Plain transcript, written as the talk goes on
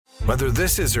Whether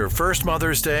this is her first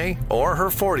Mother's Day or her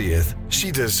 40th, she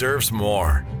deserves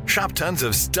more. Shop tons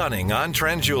of stunning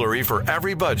on-trend jewelry for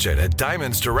every budget at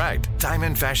Diamonds Direct.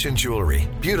 Diamond fashion jewelry,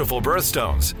 beautiful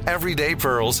birthstones, everyday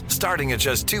pearls starting at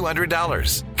just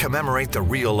 $200. Commemorate the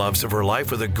real loves of her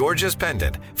life with a gorgeous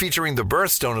pendant featuring the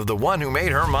birthstone of the one who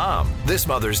made her mom. This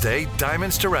Mother's Day,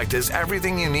 Diamonds Direct is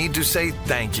everything you need to say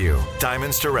thank you.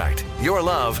 Diamonds Direct. Your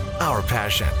love, our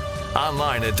passion.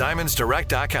 Online at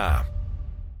diamondsdirect.com.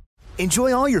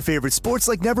 Enjoy all your favorite sports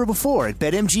like never before at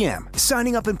BetMGM.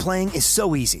 Signing up and playing is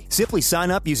so easy. Simply sign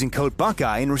up using code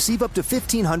Buckeye and receive up to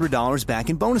 $1,500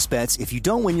 back in bonus bets if you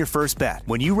don't win your first bet.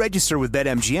 When you register with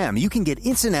BetMGM, you can get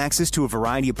instant access to a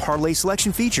variety of parlay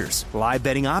selection features, live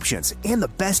betting options, and the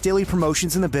best daily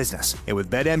promotions in the business. And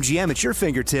with BetMGM at your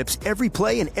fingertips, every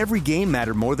play and every game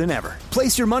matter more than ever.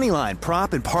 Place your moneyline,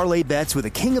 prop, and parlay bets with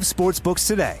the king of sportsbooks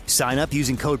today. Sign up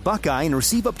using code Buckeye and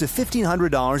receive up to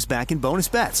 $1,500 back in bonus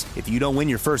bets if you don't win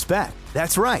your first bet.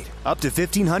 That's right, up to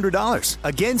 $1,500.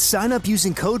 Again, sign up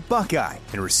using code Buckeye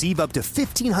and receive up to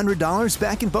 $1,500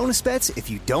 back in bonus bets if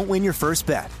you don't win your first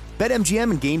bet.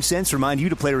 BetMGM and GameSense remind you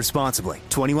to play responsibly.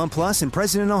 21 plus and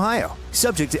present in Ohio.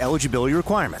 Subject to eligibility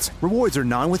requirements. Rewards are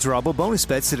non-withdrawable bonus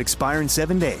bets that expire in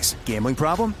 7 days. Gambling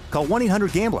problem? Call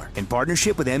 1-800-GAMBLER in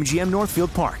partnership with MGM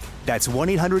Northfield Park. That's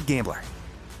 1-800-GAMBLER.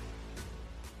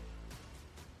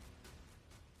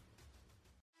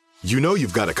 You know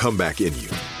you've got a comeback in you.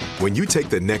 When you take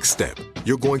the next step,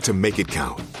 you're going to make it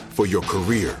count. For your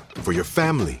career, for your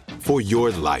family, for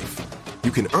your life. You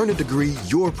can earn a degree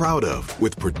you're proud of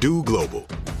with Purdue Global.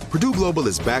 Purdue Global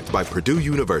is backed by Purdue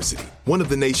University, one of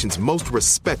the nation's most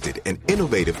respected and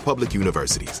innovative public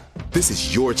universities. This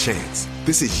is your chance.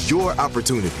 This is your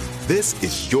opportunity. This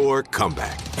is your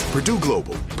comeback. Purdue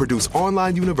Global, Purdue's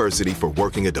online university for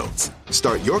working adults.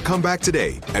 Start your comeback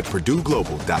today at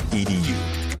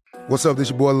purdueglobal.edu. What's up, this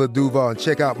your boy Lil Duval, and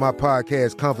check out my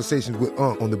podcast, Conversations with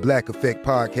Unc, on the Black Effect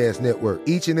Podcast Network.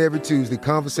 Each and every Tuesday,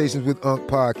 Conversations with Unc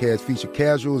podcast feature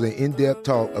casuals and in-depth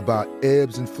talk about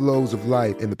ebbs and flows of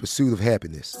life and the pursuit of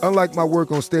happiness. Unlike my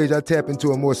work on stage, I tap into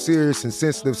a more serious and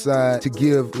sensitive side to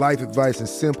give life advice and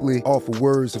simply offer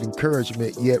words of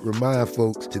encouragement, yet remind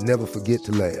folks to never forget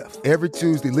to laugh. Every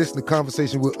Tuesday, listen to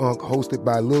Conversations with Unc, hosted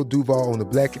by Lil Duval on the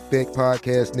Black Effect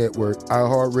Podcast Network,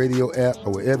 iHeartRadio app,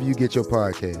 or wherever you get your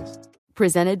podcasts.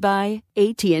 Presented by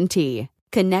AT&T.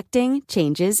 Connecting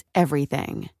changes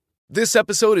everything. This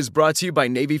episode is brought to you by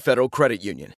Navy Federal Credit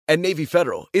Union. At Navy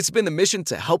Federal, it's been the mission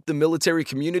to help the military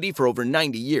community for over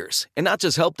 90 years. And not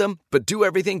just help them, but do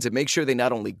everything to make sure they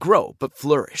not only grow, but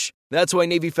flourish. That's why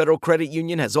Navy Federal Credit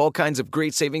Union has all kinds of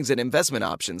great savings and investment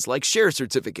options like share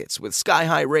certificates with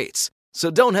sky-high rates. So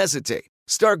don't hesitate.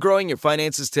 Start growing your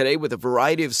finances today with a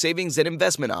variety of savings and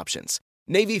investment options.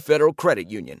 Navy Federal Credit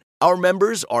Union. Our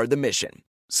members are the mission.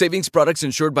 Savings products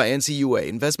insured by NCUA.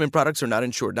 Investment products are not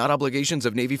insured, not obligations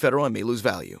of Navy Federal and may lose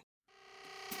value.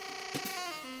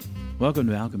 Welcome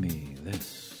to Alchemy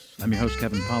This. I'm your host,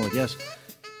 Kevin Pollak. Yes,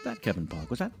 that Kevin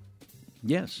Pollak. Was that?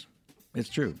 Yes, it's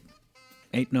true.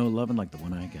 Ain't no lovin' like the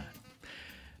one I got.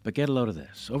 But get a load of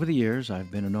this. Over the years, I've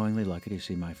been annoyingly lucky to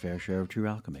see my fair share of true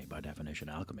alchemy. By definition,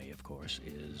 alchemy, of course,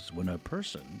 is when a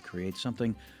person creates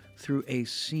something through a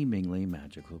seemingly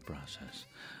magical process.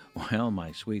 Well,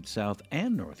 my sweet South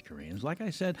and North Koreans, like I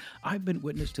said, I've been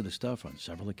witness to the stuff on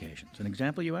several occasions. An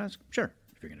example, you ask? Sure,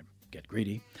 if you're going to get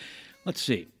greedy. Let's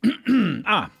see.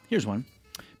 Here's one.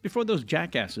 Before those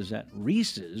jackasses at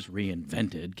Reese's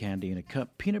reinvented candy in a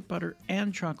cup, peanut butter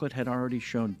and chocolate had already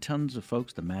shown tons of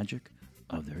folks the magic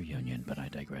of their union, but I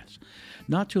digress.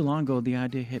 Not too long ago, the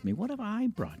idea hit me. What if I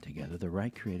brought together the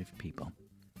right creative people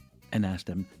and asked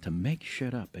them to make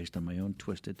shit up based on my own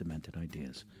twisted, demented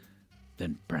ideas?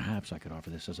 Then perhaps I could offer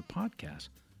this as a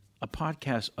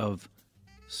podcast of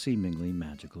seemingly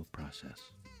magical process.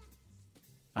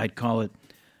 I'd call it,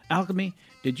 Alchemy,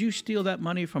 did you steal that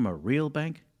money from a real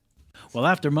bank? Well,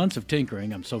 after months of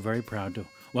tinkering, I'm so very proud to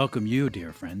welcome you,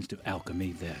 dear friends, to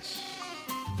Alchemy This.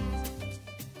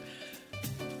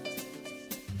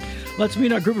 Let's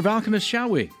meet our group of alchemists, shall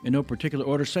we? In no particular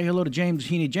order, say hello to James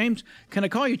Heaney. James, can I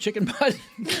call you Chicken Butt?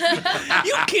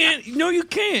 You can't. No, you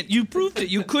can't. You proved it.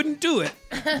 You couldn't do it.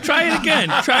 Try it again.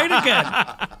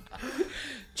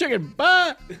 Chicken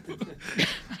Butt!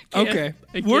 Okay.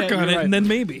 Work on it, right. And then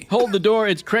maybe. Hold the door.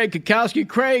 It's Craig Kukowski.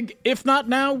 Craig, if not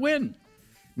now, when?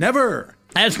 Never.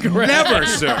 That's correct. Never,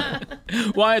 sir.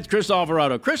 Why, it's Chris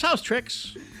Alvarado. Chris, how's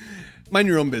tricks? Mind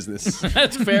your own business.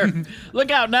 That's fair.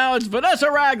 Look out now, it's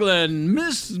Vanessa Ragland.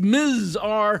 Ms.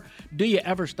 R. Do you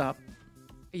ever stop?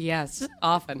 Yes,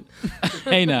 often.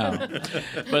 Hey now.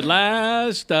 But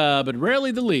last, but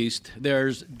rarely the least,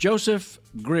 there's Joseph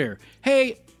Greer.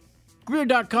 Hey,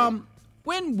 Greer.com,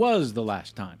 when was the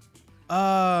last time?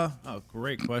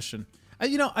 Great question. I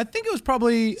think it was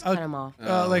probably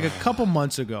like a couple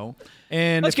months ago.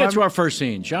 And let's get to our first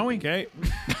scene, shall we? Okay.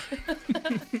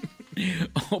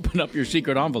 Open up your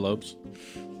secret envelopes.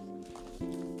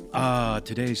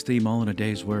 Today's theme, all in a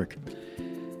day's work.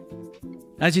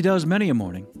 As he does many a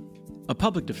morning, a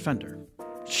public defender,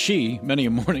 many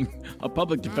a morning, a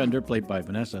public defender, played by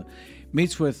Vanessa,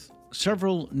 meets with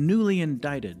several newly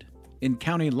indicted in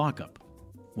county lockup,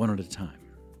 one at a time.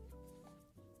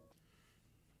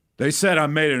 They said I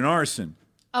made an arson.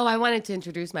 Oh, I wanted to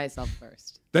introduce myself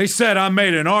first. They said I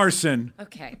made an arson.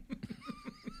 Okay.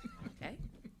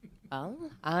 Well,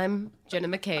 I'm Jenna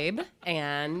McCabe,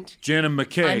 and Jenna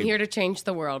McCabe. I'm here to change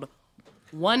the world,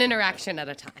 one interaction at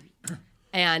a time.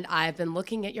 And I've been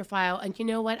looking at your file, and you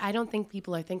know what? I don't think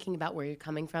people are thinking about where you're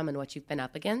coming from and what you've been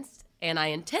up against, and I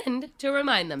intend to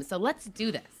remind them. So let's do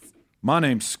this. My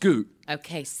name's Scoot.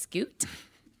 Okay, Scoot.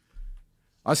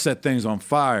 I set things on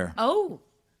fire. Oh,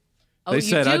 they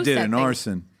said I did an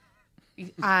arson.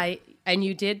 And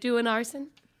you did do an arson?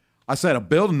 I set a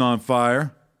building on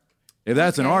fire. If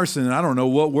that's an arson, I don't know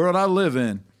what world I live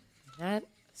in. That,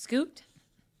 Scoot,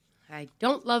 I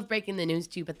don't love breaking the news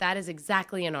to you, but that is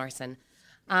exactly an arson.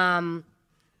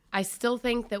 I still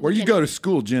think that Where you go to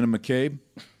school, Jenna McCabe?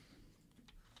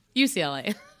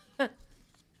 UCLA.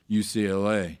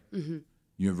 UCLA. Mm-hmm.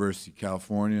 University of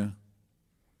California.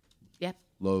 Yep.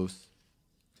 Los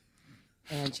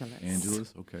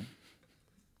Angeles. Okay.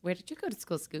 Where did you go to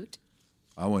school, Scoot?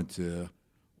 I went to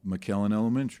McKellen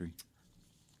Elementary.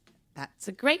 That's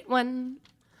a great one.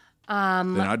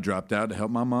 Then I dropped out to help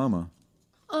my mama.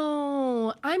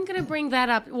 Oh, I'm going to bring that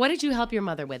up. What did you help your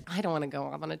mother with? I don't want to go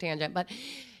off on a tangent, but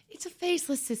it's a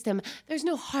faceless system. There's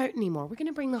no heart anymore. We're going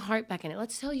to bring the heart back in it.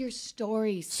 Let's tell your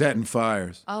stories. Setting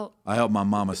fires. Oh. I helped my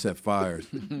mama set fires.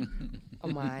 Oh,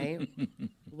 my.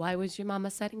 Why was your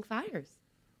mama setting fires?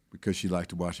 Because she liked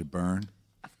to watch it burn.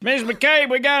 Ms. McCabe,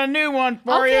 we got a new one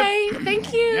for you. Okay,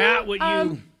 thank you. Yeah, with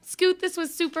you. Scoot, this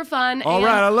was super fun. All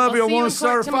right, I love you. I want to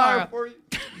start a tomorrow. fire for you.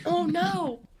 Oh,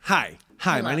 no. Hi,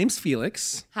 Hello. my name's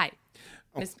Felix. Hi,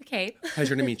 Miss McCabe.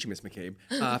 Pleasure to meet you, Miss McCabe.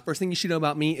 First thing you should know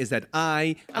about me is that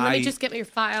let me just get your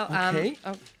file. Okay.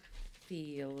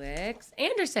 Felix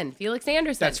Anderson. Felix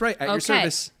Anderson. That's right, at your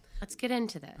service. Let's get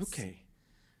into this. Okay.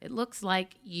 It looks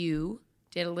like you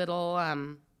did a little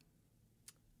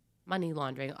money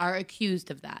laundering, are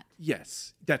accused of that.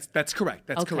 Yes, that's correct.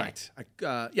 That's correct.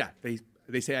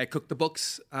 They say I cooked the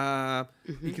books.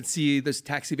 You can see there's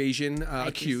tax evasion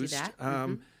accused,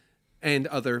 and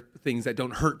other things that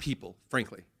don't hurt people,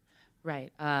 frankly.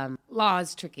 Right. Law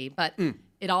is tricky, but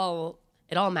it all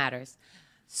matters.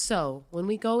 So when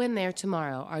we go in there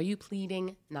tomorrow, are you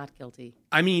pleading not guilty?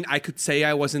 I mean, I could say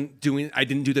I didn't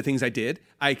do the things I did.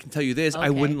 I can tell you this: I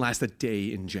wouldn't last a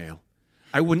day in jail.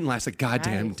 I wouldn't last a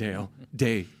goddamn Dale.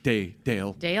 Dale.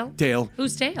 Dale?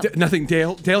 Who's Dale? Nothing.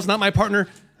 Dale's not my partner.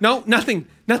 No, nothing.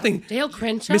 Dale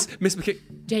Crenshaw? Miss McCabe.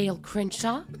 Dale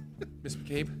Crenshaw? Miss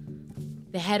McCabe.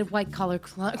 The head of white-collar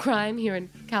crime here in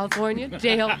California,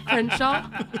 Dale Crenshaw?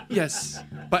 Yes,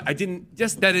 but I didn't,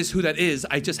 yes, that is who that is.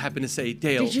 I just happened to say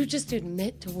Dale. Did you just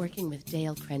admit to working with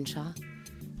Dale Crenshaw?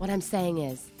 What I'm saying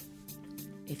is,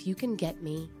 if you can get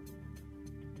me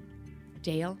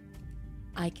Dale,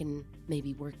 I can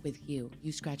maybe work with you.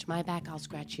 You scratch my back, I'll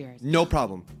scratch yours. No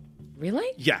problem. Really?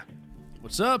 Yeah.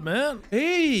 What's up, man?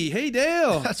 Hey,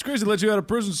 Dale. That's crazy to let you out of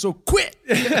prison so quick.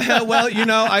 Well,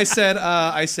 I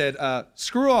said,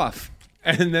 screw off.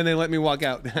 And then they let me walk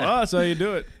out. Well, that's how you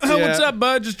do it. Yeah. What's up,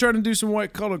 bud? Just trying to do some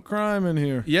white-collar crime in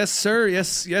here. Yes, sir.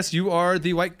 Yes, you are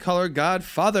the white-collar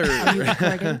godfather. Are you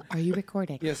recording? Are you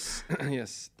recording? Yes,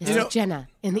 yes. This is Jenna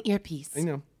in the earpiece. I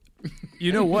know.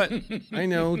 You know what? I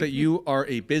know that you are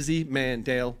a busy man,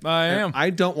 Dale. I am. I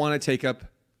don't want to take up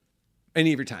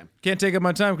any of your time. Can't take up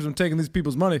my time because I'm taking these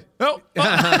people's money. Oh.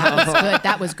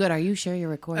 That was good. Are you sure you're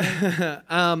recording?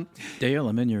 Dale,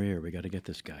 I'm in your ear. We got to get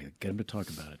this guy. Get him to talk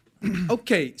about it.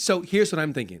 Okay, so here's what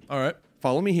I'm thinking. All right.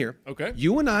 Follow me here. Okay.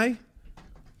 You and I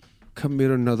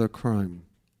commit another crime.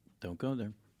 Don't go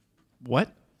there.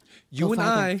 What? Go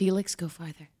farther. Felix, go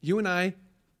farther. You and I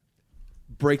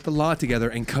break the law together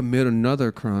and commit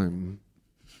another crime.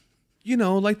 You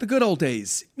know, like the good old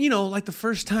days. You know, like the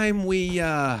first time we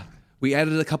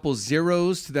added a couple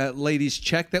zeros to that lady's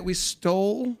check that we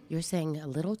stole. You're saying a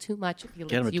little too much,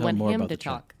 Felix. Get him to You tell want more him about to the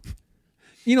check. talk.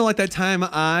 You know, like that time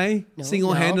I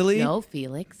single-handedly. No,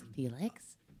 Felix.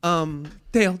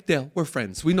 Dale, we're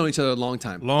friends. We've known each other a long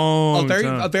time. Long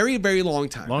time. A very, very long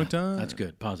time. Long time. That's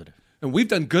good. Positive. And we've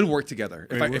done good work together,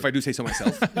 if I do say so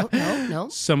myself. No.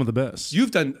 Some of the best.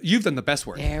 You've done the best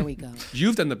work. There we go.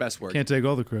 You've done the best work. Can't take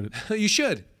all the credit. You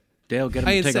should. Dale, get him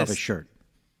I to take off insist. his shirt.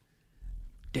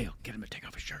 Dale, get him to take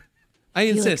off his shirt. I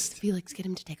insist. Felix, get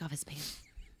him to take off his pants.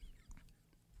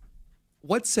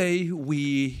 What say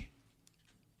we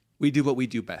do what we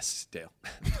do best, Dale?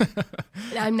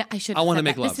 I should. I wanna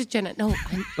make love. This is Jenna. No.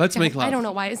 Let's make love. I don't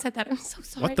know why I said that. I'm so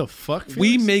sorry. What the fuck?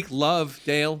 We make love,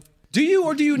 Dale. Do you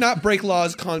or do you not break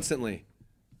laws constantly?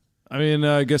 I mean,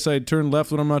 I guess I turn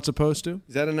left when I'm not supposed to.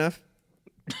 Is that enough?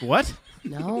 What?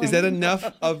 No. Is that enough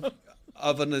of a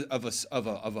We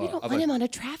don't want him on a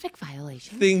traffic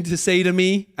violation. thing to say to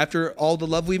me after all the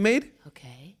love we made?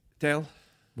 Okay. Dale,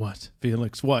 What?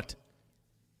 Felix, what?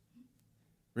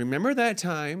 remember that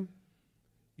time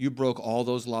you broke all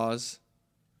those laws?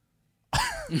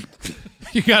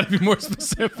 You got to be more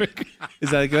specific. Is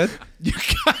that good? You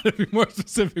got to be more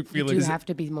specific, Felix. You have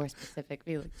to be more specific,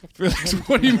 Felix. Felix,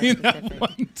 what do you mean that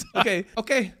one time?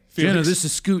 Okay. Jenna, this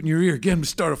is Scoot in your ear. Get him to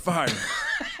start a fire.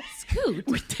 Scoot.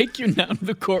 We take you now to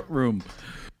the courtroom.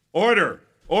 Order.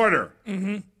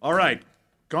 Mm-hmm. All right.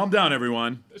 Calm down,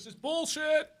 everyone. This is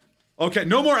bullshit. Okay,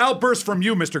 no more outbursts from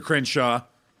you, Mr. Crenshaw.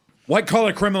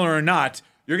 White-collar criminal or not,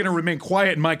 you're going to remain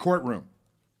quiet in my courtroom.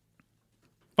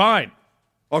 Fine.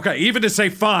 Okay, even to say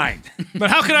fine. But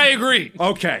how can I agree?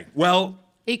 Okay, well,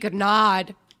 He could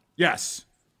nod. yes.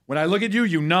 When I look at you,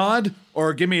 you nod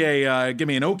or give me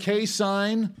an okay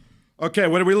sign. Okay,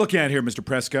 what are we looking at here, Mr.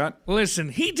 Prescott? Listen,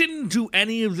 he didn't do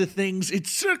any of the things.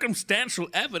 It's circumstantial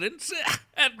evidence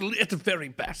at the very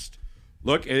best.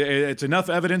 Look, it's enough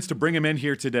evidence to bring him in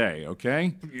here today,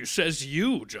 okay? Says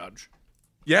you, Judge.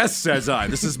 Yes, says I.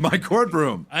 This is my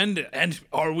courtroom. And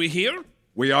are we here?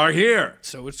 We are here.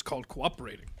 So it's called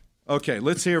cooperating. Okay,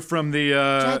 let's hear from the...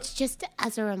 Judge, just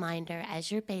as a reminder,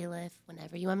 as your bailiff,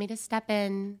 whenever you want me to step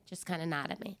in, just kind of nod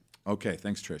at me. Okay,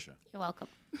 thanks, Trisha. You're welcome.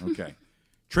 Okay.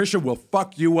 Trisha will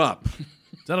fuck you up.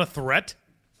 Is that a threat?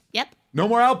 Yep. No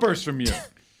more outbursts from you.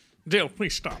 Dale,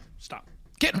 please stop. Stop.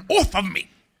 Get off of me.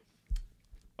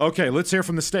 Okay, let's hear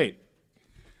from the state.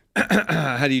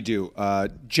 How do you do?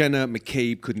 Jenna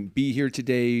McCabe couldn't be here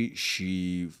today.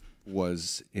 She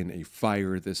was in a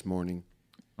fire this morning.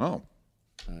 Oh.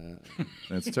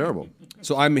 That's terrible.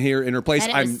 So I'm here in her place.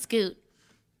 And it was Scoot.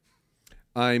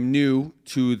 I'm new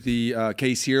to the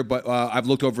case here, but I've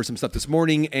looked over some stuff this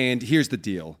morning, and here's the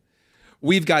deal.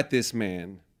 We've got this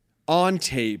man on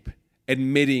tape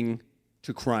admitting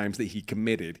to crimes that he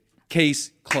committed.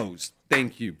 Case closed.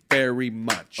 Thank you very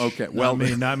much. Okay, Well,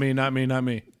 not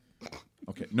me.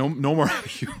 Okay, no more.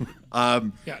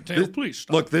 Yeah, Dale, please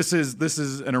stop. Look, this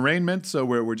is an arraignment, so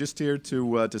we're just here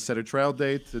to set a trial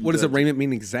date. And, What does arraignment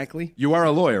mean exactly? You are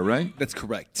a lawyer, right? That's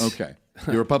correct. Okay.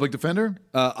 You're a public defender?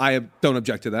 I don't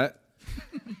object to that.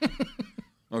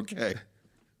 Okay.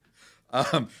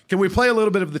 Can we play a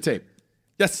little bit of the tape?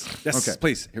 Yes, Okay.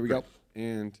 please. Here we go.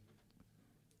 And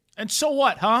So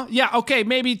what, huh? Yeah, okay,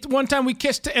 maybe one time we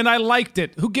kissed and I liked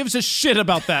it. Who gives a shit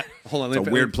about that? hold on. It's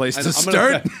a weird place to I'm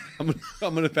start. I'm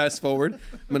going to fast forward.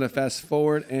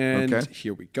 And Okay.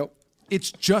 here we go.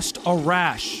 It's just a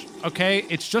rash, okay?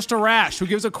 It's just a rash. Who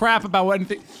gives a crap about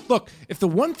anything? Look, if the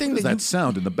one thing What that is that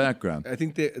sound in the background? I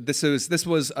think this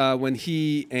was when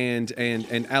he and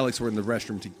Alex were in the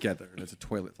restroom together. And it's a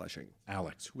toilet flushing.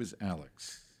 Alex. Who is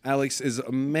Alex? Alex is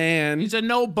a man. He's a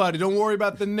nobody. Don't worry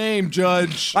about the name,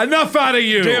 Judge. Enough out of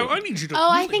you! Dale, I need you to. Oh,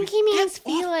 I think he means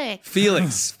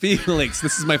Felix. Felix.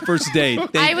 This is my first date.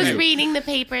 Thank I was you. reading the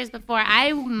papers before.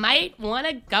 I might want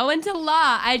to go into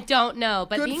law. I don't know.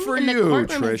 But Good being for in the you,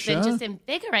 courtroom has been Trisha. just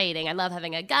invigorating. I love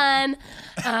having a gun.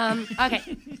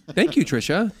 Okay. Thank you,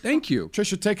 Trisha. Thank you.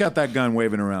 Trisha, take out that gun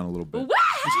waving around a little bit. Woo!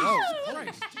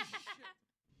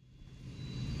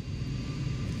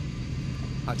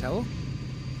 Hot towel?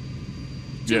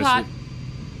 Too hot.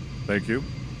 Thank you.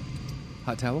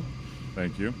 Hot towel?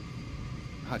 Thank you.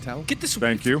 Hot towel? Get this.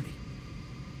 Thank you.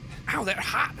 Ow, that's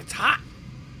hot. That's hot.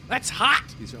 That's hot.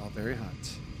 These are all very hot.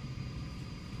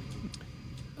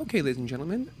 Okay, ladies and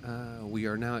gentlemen, we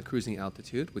are now at cruising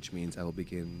altitude, which means I will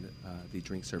begin the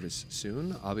drink service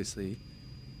soon. Obviously,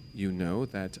 you know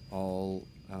that all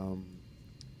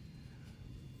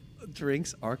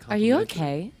drinks are Are complimentary. you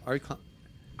okay?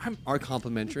 Are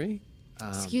complimentary.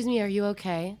 Excuse me, are you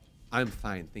okay? I'm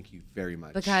fine, thank you very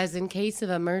much. Because in case of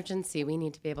emergency, we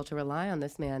need to be able to rely on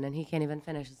this man, and he can't even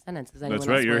finish his sentence. Is anyone That's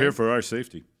right. else You're worried? here for our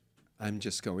safety. I'm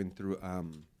just going through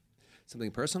something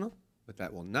personal, but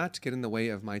that will not get in the way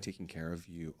of my taking care of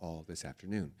you all this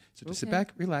afternoon. So just sit Okay.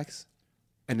 back, relax,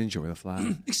 and enjoy the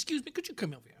fly. Excuse me, could you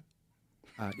come over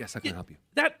here? Yes, I can help you.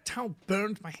 That towel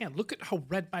burned my hand. Look at how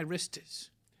red my wrist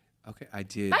is. Okay, I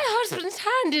did. My husband's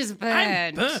hand is I'm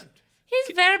burned. burnt.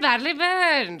 He's very badly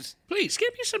burned. Please,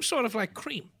 get me some sort of like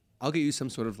cream. I'll get you some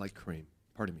sort of like cream.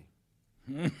 Pardon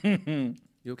me.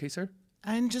 You okay, sir?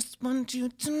 I just want you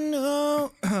to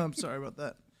know. I'm sorry about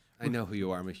that. I know who you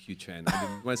are. I'm a huge fan. I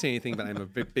didn't want to say anything, but I'm a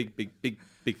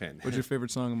big fan. What's your favorite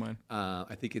song of mine?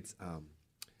 I think it's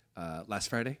Last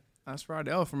Friday. Last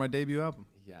Friday. Oh, for my debut album.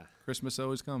 Yeah. Christmas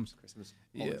Always Comes. Christmas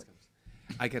always comes.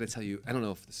 I got to tell you, I don't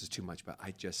know if this is too much, but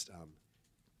I just,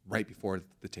 right before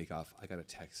the takeoff, I got a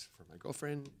text from my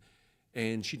girlfriend,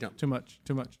 and she dumped. Too much.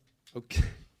 Okay.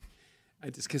 I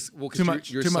just, because Too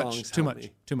much. your Too songs much. Too help much.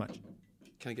 me. Too much.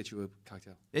 Can I get you a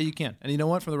cocktail? Yeah, you can. And you know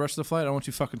what? For the rest of the flight, I don't want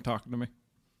you fucking talking to me.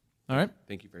 All right?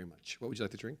 Thank you very much. What would you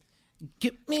like to drink?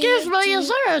 Excuse me, is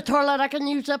there a toilet I can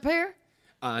use up here?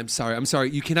 I'm sorry.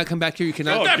 You cannot come back here. You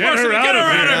cannot. Get her out of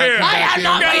here. I am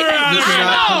not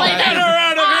leaving.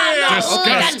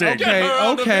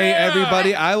 Disgusting. Okay,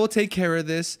 everybody. I will take care of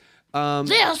this.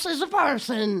 This is a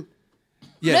person.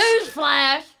 Yes.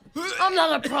 Newsflash. I'm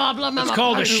not a problem. It's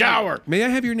called a shower. May I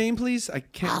have your name, please? I I'll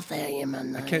can't. tell you my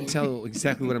name. I can't tell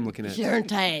exactly what I'm looking at.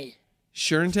 Shernte.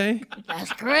 Shernte?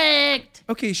 That's correct.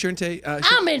 Okay, Shernte.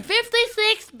 I'm in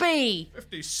 56B.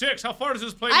 56. How far does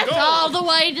this plane That's go? all the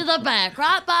way to the back,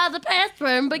 right by the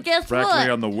bathroom. But guess Practically what?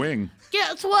 on the wing.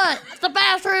 Guess what? The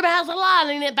bathroom has a line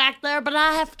in it back there, but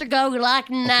I have to go like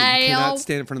You now. cannot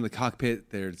stand in front of the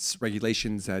cockpit. There's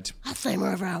regulations that. I'll stay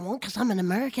wherever I want because I'm an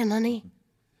American, honey.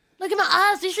 Look at my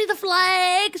eyes. Do you see the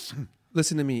flags?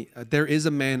 Listen to me. There is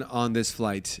a man on this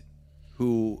flight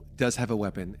who does have a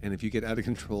weapon, and if you get out of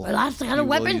control, Well, I've got you a will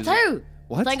weapon use it. too.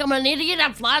 What? Think I'm an idiot?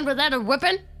 I'm flying without a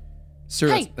weapon? Sir,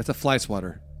 Hey. that's a fly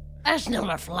swatter. That's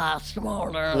not a fly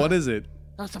swatter. What is it?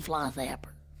 That's a fly zapper.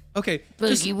 Okay, Boogie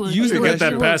just woogie. use the You get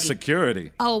that restroom. past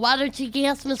security. Oh, why don't you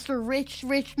guess, Mr.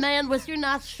 Rich man with your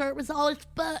nice shirt with all its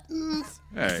buttons?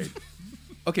 Hey.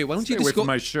 Okay, why don't Stay you away just go, from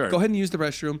my shirt. go ahead and use the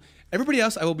restroom. Everybody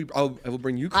else, I will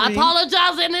bring you cream. I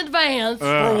apologize in advance.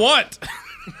 For what?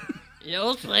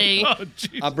 You'll see.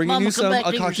 I'll bring Mama, you come some back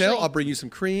a to your cocktail. seat. I'll bring you some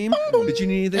cream. Did you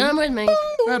need anything? Come with me.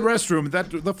 That restroom,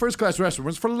 the first class restroom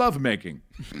was for love making.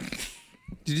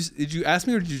 Did you ask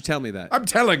me or did you tell me that? I'm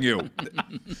telling you.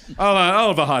 I'll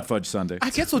have a hot fudge sundae.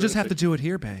 I guess we'll just have to do it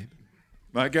here, babe.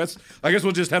 I guess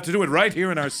we'll just have to do it right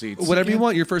here in our seats. Whatever you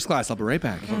want, you're first class. I'll be right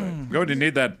back. I'm going to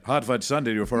need that hot fudge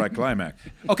sundae before I climax.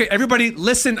 Okay, everybody,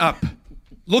 listen up.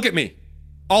 Look at me.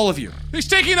 All of you. He's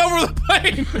taking over the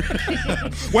plane.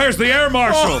 Where's the air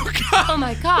marshal? Oh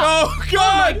my god. Oh, God.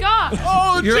 Oh my god.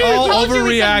 Oh, You're geez. all told you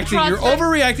we couldn't overreacting. You're trust it.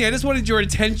 overreacting. I just wanted your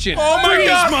attention. Oh, my Please.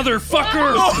 God.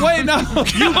 Motherfucker. Wait, no.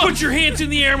 You put your hands in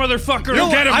the air, motherfucker. No,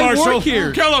 Get him, I Marshal. work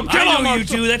here. Kill him. I know you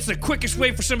Marshal. do. That's the quickest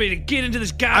way for somebody to get into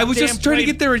this goddamn I was just trying to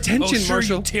plane. get their attention, oh, sure,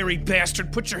 Marshal. You Terry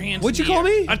bastard. Put your hands What'd in you the call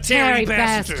air. me? A Terry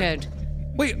bastard.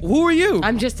 Wait, who are you?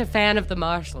 I'm just a fan of the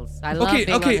Marshals. I love being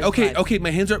on this flight. Okay.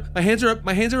 My hands are up.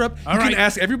 My hands are up. All You right. can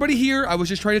ask everybody here. I was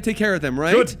just trying to take care of them,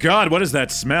 right? Good God, what is that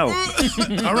smell?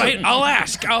 All right, I'll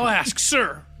ask,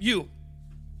 sir. You,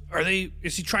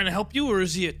 is he trying to help you or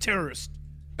is he a terrorist?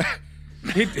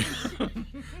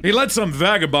 He let some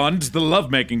vagabond into the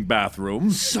lovemaking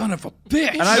bathroom, Son of a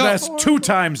bitch. and I've asked 2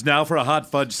 times now for a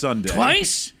hot fudge sundae.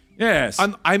 Twice? Yes. I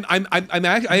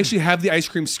actually have the ice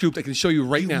cream scooped. I can show you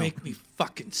right You now. make me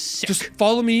fucking sick. Just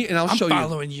follow me and I'll I'm show you.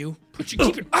 following you. But you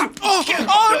keep it up.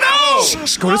 oh no!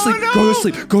 Shh, go to sleep. Go to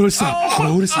sleep. Go to sleep.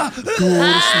 Go to sleep. Go to sleep.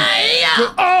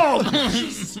 Hi-ya!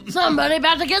 Oh! Somebody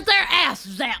about to get their ass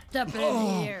zapped up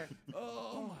in here.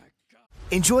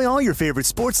 Enjoy all your favorite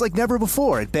sports like never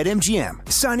before at BetMGM.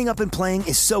 Signing up and playing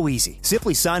is so easy.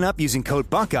 Simply sign up using code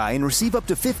Buckeye and receive up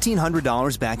to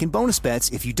 $1,500 back in bonus bets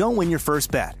if you don't win your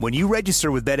first bet. When you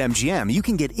register with BetMGM, you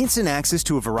can get instant access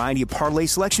to a variety of parlay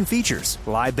selection features,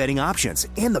 live betting options,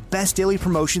 and the best daily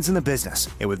promotions in the business.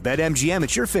 And with BetMGM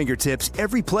at your fingertips,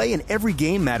 every play and every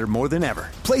game matter more than ever.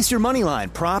 Place your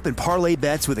moneyline, prop, and parlay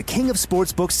bets with the king of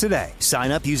sportsbooks today.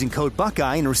 Sign up using code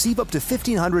Buckeye and receive up to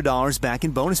 $1,500 back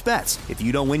in bonus bets if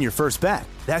you don't win your first bet.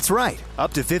 That's right,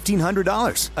 up to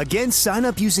 $1,500. Again, sign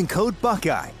up using code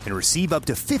Buckeye and receive up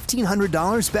to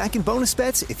 $1,500 back in bonus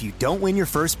bets if you don't win your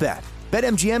first bet.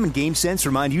 BetMGM and GameSense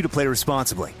remind you to play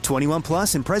responsibly. 21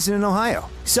 plus and present in Ohio.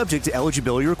 Subject to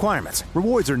eligibility requirements.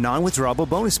 Rewards are non-withdrawable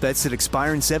bonus bets that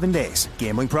expire in 7 days.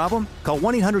 Gambling problem? Call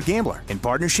 1-800-GAMBLER in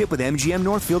partnership with MGM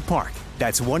Northfield Park.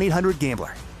 That's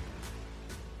 1-800-GAMBLER.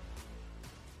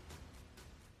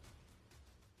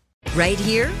 Right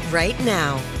here, right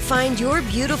now. Find your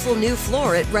beautiful new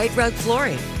floor at Right Rug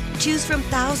Flooring. Choose from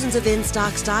thousands of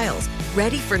in-stock styles,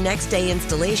 ready for next day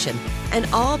installation, and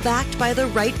all backed by the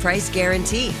right price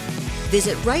guarantee.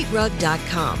 Visit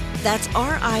rightrug.com. That's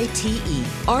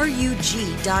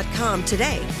RITERUG.com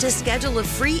today to schedule a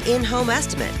free in-home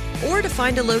estimate or to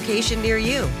find a location near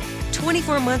you.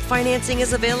 24-month financing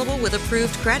is available with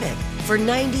approved credit. For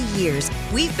 90 years,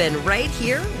 we've been right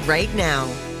here, right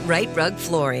now. Right Rug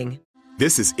Flooring.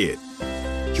 This is it.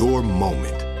 Your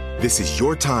moment. This is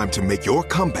your time to make your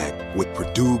comeback with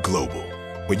Purdue Global.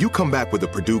 When you come back with a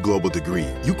Purdue Global degree,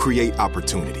 you create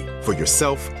opportunity for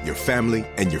yourself, your family,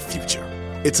 and your future.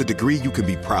 It's a degree you can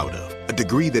be proud of, a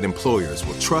degree that employers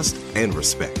will trust and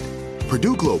respect.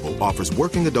 Purdue Global offers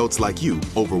working adults like you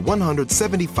over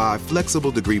 175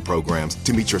 flexible degree programs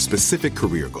to meet your specific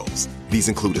career goals. These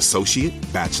include associate,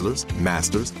 bachelor's,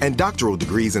 master's, and doctoral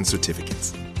degrees and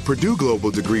certificates. Purdue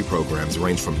Global degree programs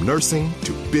range from nursing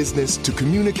to business to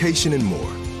communication and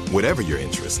more. Whatever your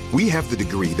interest, we have the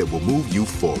degree that will move you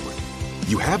forward.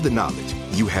 You have the knowledge,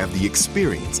 you have the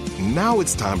experience. Now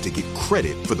it's time to get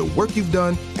credit for the work you've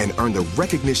done and earn the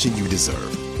recognition you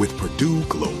deserve with Purdue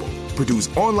Global, Purdue's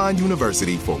online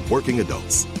university for working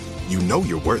adults. You know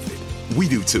you're worth it. We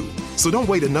do too. So don't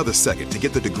wait another second to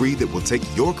get the degree that will take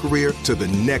your career to the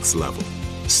next level.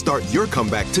 Start your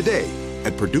comeback today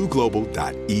at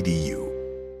purdueglobal.edu.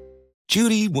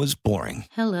 Judy was boring.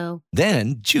 Hello.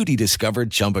 Then Judy discovered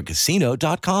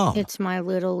ChumbaCasino.com. It's my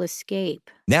little escape.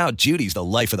 Now Judy's the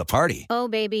life of the party. Oh,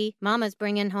 baby, mama's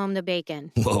bringing home the bacon.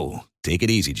 Whoa, take it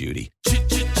easy, Judy.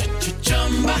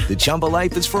 The Chumba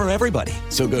life is for everybody.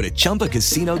 So go to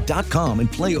ChumbaCasino.com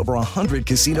and play over 100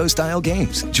 casino-style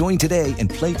games. Join today and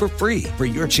play for free for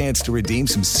your chance to redeem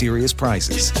some serious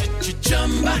prizes.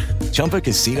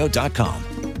 ChumbaCasino.com.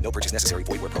 No purchase necessary.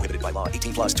 Void where prohibited by law.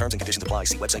 18 plus terms and conditions apply.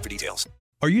 See website for details.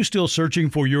 Are you still searching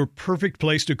for your perfect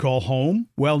place to call home?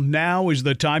 Well, now is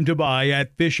the time to buy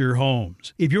at Fisher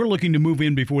Homes. If you're looking to move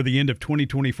in before the end of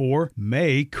 2024,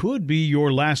 May could be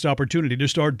your last opportunity to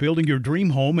start building your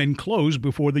dream home and close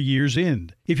before the year's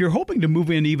end. If you're hoping to move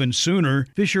in even sooner,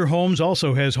 Fisher Homes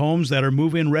also has homes that are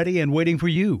move-in ready and waiting for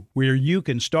you, where you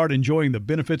can start enjoying the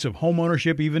benefits of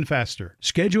homeownership even faster.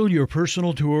 Schedule your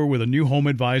personal tour with a new home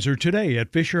advisor today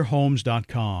at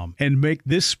FisherHomes.com and make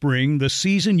this spring the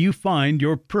season you find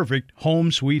your perfect home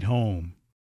sweet home.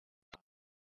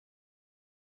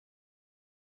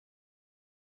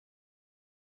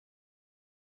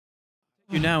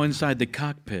 You're now inside the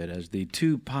cockpit as the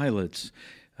two pilots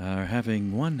are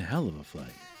having one hell of a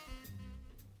flight.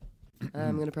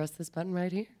 I'm going to press this button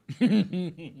right here.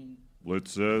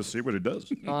 Let's see what it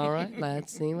does. All right,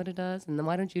 let's see what it does. And then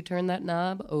why don't you turn that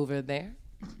knob over there?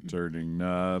 Turning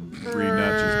knob 3 notches to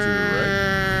the right.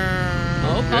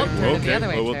 Turn it the other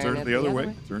way. Well, we'll turn it the other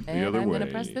way. Turn it the other way. I'm going to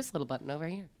press this little button over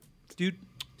here.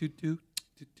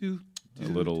 A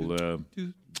little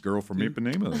girl from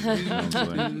Ipanema.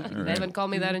 They haven't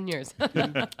called me that in years.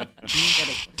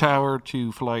 Tower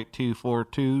to flight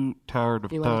 242. Tower to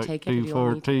flight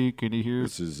 242. Can you hear?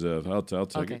 This is I'll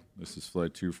take it. This is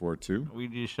flight 242. We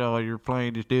just saw your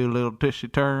plane just do a little tushy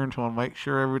turns. Want to make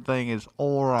sure everything is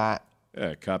all right.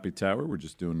 Yeah, copy tower. We're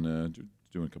just doing a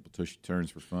couple tushy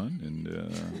turns for fun, and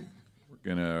we're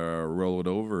gonna roll it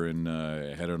over and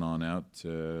head it on out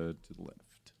to the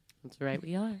left. That's right,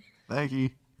 we are. Thank you.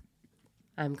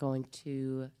 I'm going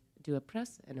to do a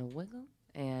press and a wiggle.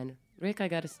 And, Rick, I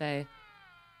got to say,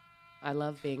 I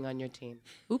love being on your team.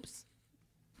 Oops.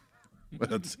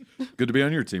 That's good to be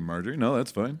on your team, Marjorie. No,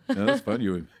 that's fine. No, that's fine.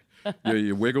 You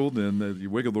wiggled, and you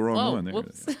wiggled the wrong one there.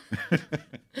 Whoops.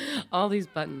 All these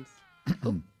buttons.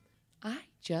 Oh, I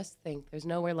just think there's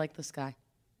nowhere like the sky.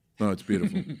 Oh, it's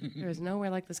beautiful. There is nowhere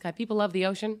like the sky. People love the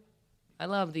ocean. I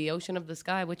love the ocean of the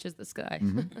sky, which is the sky.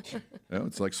 Mm-hmm. Yeah,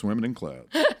 it's like swimming in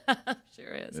clouds.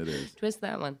 Sure is. It is. Twist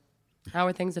that one. How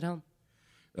are things at home?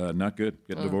 Not good.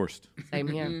 Getting divorced. Same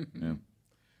here. Yeah.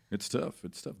 It's tough.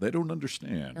 It's tough. They don't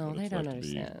understand. No, they don't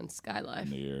understand. Sky life.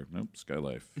 In the air. Nope, sky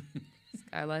life.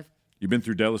 Sky life. You been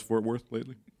through Dallas-Fort Worth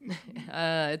lately?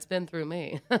 It's been through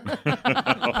me.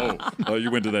 Oh,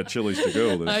 you went to that Chili's to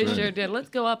go. I sure did. Let's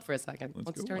go up for a second.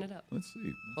 Let's turn up. it up. Let's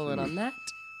see. Pull it on that.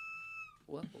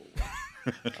 Whoa.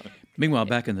 Meanwhile,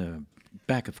 back in the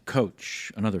back of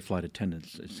coach, another flight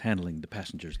attendant is handling the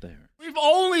passengers there. We've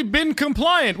only been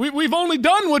compliant. We've only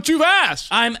done what you've asked.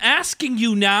 I'm asking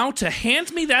you now to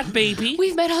hand me that baby.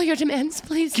 We've met all your demands,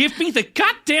 please. Give me the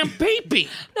goddamn baby.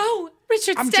 No,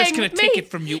 Richard's I'm staying just going to with take me.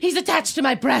 it from you. He's attached to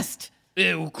my breast.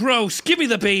 Ew, gross. Give me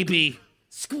the baby.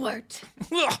 Squirt.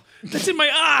 Ugh, that's in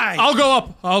my eye. I'll go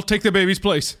up. I'll take the baby's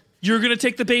place. You're going to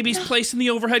take the baby's place in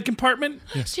the overhead compartment?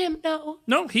 Yes. Jim, no.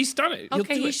 No, he's done it.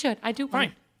 Okay, he should. I do.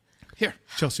 Fine. Here.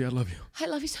 Chelsea, I love you. I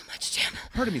love you so much, Jim.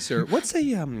 Pardon me, sir. What's a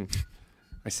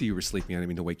I see you were sleeping. I didn't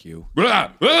mean to wake you.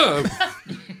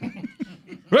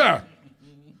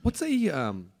 What's a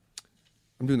I'm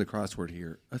doing the crossword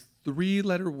here. A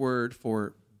 3-letter word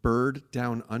for bird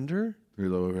down under?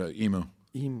 3-letter emu.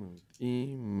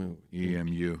 Emu.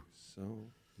 EMU. So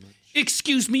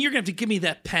Excuse me, you're going to have to give me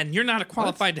that pen. You're not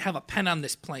qualified to have a pen on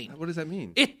this plane. What does that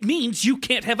mean? It means you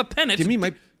can't have a pen. Give me my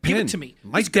Give pen. it to me.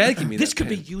 Mike's dad gave me This that could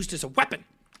be pen. used as a weapon.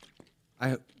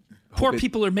 I Poor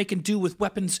people are making do with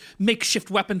weapons,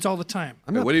 makeshift weapons all the time.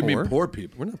 I'm not What do you mean, poor. poor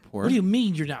people? We're not poor. What do you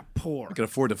mean you're not poor? You can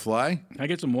afford to fly? Can I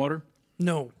get some water?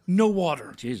 No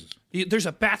water. Jesus. There's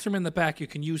a bathroom in the back. You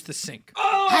can use the sink.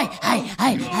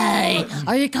 Hey,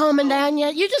 are you calming down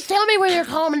yet? You just tell me when you're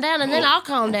calming down, and then I'll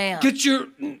calm down. Get your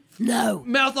No.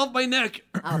 mouth off my neck.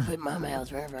 I'll put my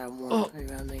mouth wherever I want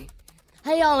around me.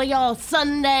 Hey, all of y'all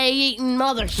Sunday-eating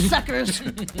mother suckers.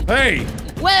 Hey!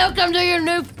 Welcome to your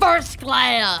new first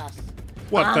class.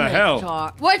 What I'm the in hell?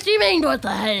 charge. What you mean, what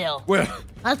the hell? Well,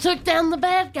 I took down the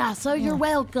bad guy, so you're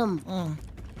welcome.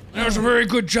 That was a very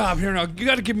good job. Here, now, you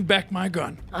got to give me back my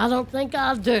gun. I don't think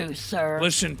I do, sir.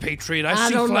 Listen, Patriot, I I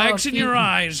see don't know flags if in you- your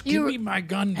eyes. Give you- me my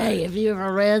gun back. Hey, have you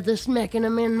ever read the Smeckin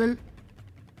Amendment?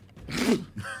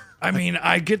 I mean,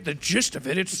 I get the gist of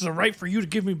it. It's the right for you to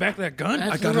give me back that gun.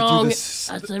 That's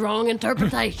the wrong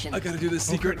interpretation. I gotta do this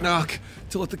secret knock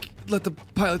to let the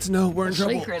pilots know we're in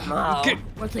trouble. Secret knock.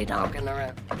 What's he talking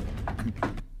about?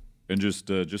 and just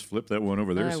flip that one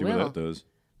over there, I see will. what that does.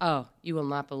 Oh, you will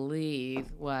not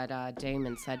believe what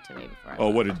Damon said to me before. Oh,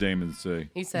 what did Damon say?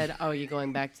 He said, "Oh, you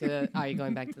going back to? Are you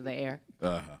going back to the air?"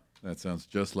 That sounds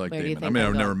just like Where do you Damon. I think mean, I'm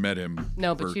I've never going? met him.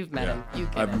 No, but you've met him. You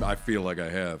get it. I feel like I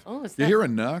have. Oh, is you that- hear a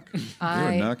knock? You hear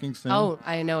a knocking sound? Oh,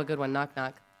 I know a good one. Knock,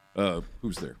 knock.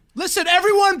 Who's there? Listen,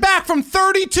 everyone back from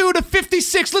 32 to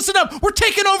 56. Listen up. We're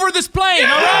taking over this plane, all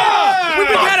right? We've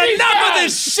had enough of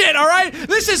this shit, all right?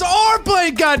 This is our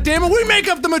plane, goddammit. We make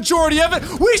up the majority of it.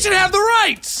 We should have the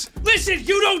rights. Listen,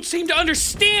 you don't seem to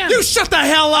understand. You shut the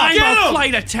hell up. I'm Get a him.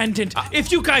 flight attendant.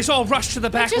 If you guys all rush to the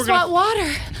back, I just we're gonna. want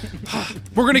water.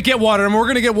 We're going to get water, and we're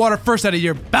going to get water first out of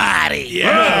your body.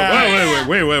 Yeah.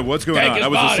 Wait. What's going on? his I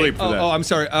was body. asleep for that. Oh, I'm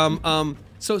sorry.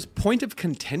 So it's point of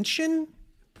contention?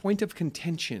 Point of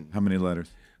contention. How many letters?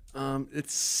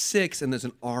 It's 6, and there's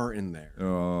an R in there.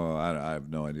 Oh, I have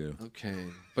no idea. Okay.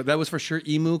 But that was for sure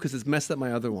emu, because it's messed up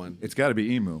my other one. It's got to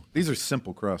be emu. These are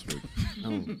simple crosswords.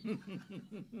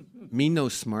 Me no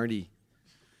smarty.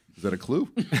 Is that a clue?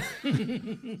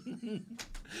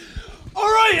 All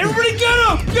right, everybody get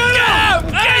him! Get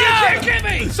him! Hey, you can't get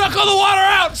me! Suck all the water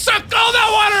out! Suck all that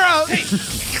water out!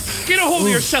 Hey, get a hold of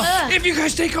yourself. If you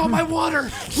guys take all my water,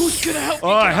 who's gonna help me?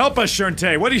 Oh, help us,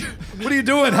 Sharntay. What are you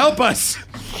doing? Help us.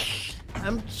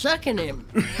 I'm sucking him.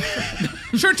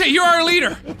 Sharntay, you're our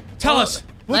leader. Tell us.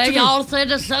 What They to do? all said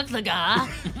to suck the guy.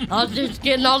 I was just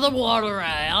getting all the water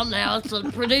out. Now it's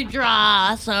pretty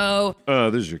dry, so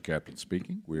This is your captain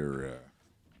speaking. We're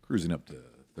cruising up to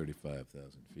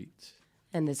 35,000 feet.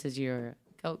 And this is your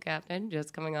co-captain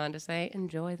just coming on to say,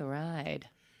 enjoy the ride.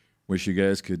 Wish you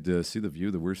guys could see the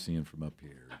view that we're seeing from up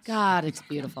here. It's God, it's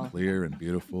beautiful. clear and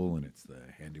beautiful, and it's the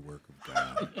handiwork of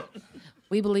God.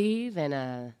 We believe in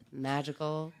a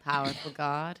magical, powerful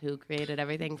God who created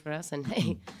everything for us. And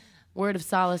hey, word of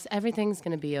solace, everything's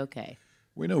going to be okay.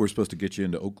 We know we're supposed to get you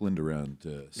into Oakland around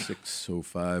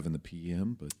 6:05 in the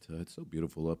p.m., but it's so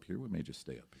beautiful up here, we may just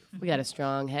stay up here. We got a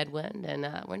strong headwind, and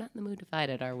we're not in the mood to fight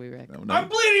it, are we, Rick? No. I'm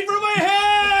bleeding from my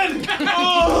head!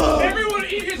 Oh! Everyone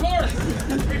eat his heart!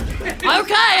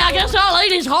 Okay, I guess I'll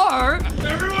eat his heart.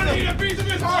 Everyone eat a piece of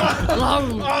his heart!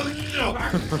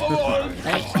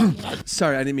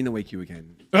 Sorry, I didn't mean to wake you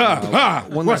again. what?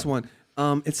 One last one.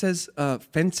 It says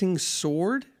fencing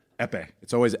sword. Epee.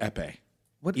 It's always epee.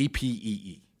 What?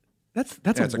 E-P-E-E. That's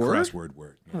That's a a word? crossword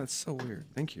word. Oh, that's so weird.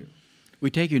 Thank you. We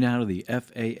take you now to the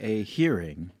FAA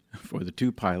hearing for the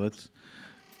two pilots.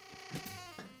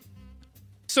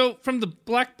 So, from the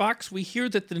black box, we hear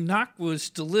that the knock was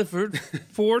delivered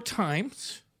 4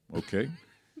 times. Okay.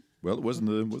 Well, it wasn't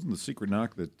the secret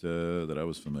knock that I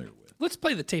was familiar with. Let's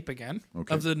play the tape again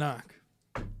Okay. of the knock.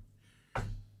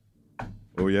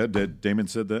 Oh yeah, Damon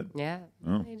said that. Yeah,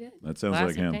 Oh, he did. that sounds Classic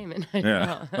like him. Damon.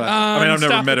 Yeah. I mean, I've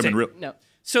never Stop met the him in tape. real. No.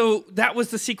 So, that was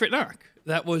the secret knock.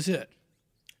 That was it.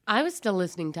 I was still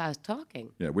listening to us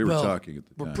talking. Yeah, we were Well, talking at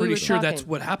the We're time. pretty were sure that's talking.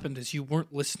 what happened is you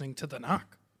weren't listening to the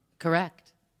knock.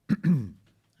 Correct.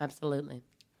 Absolutely.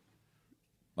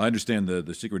 I understand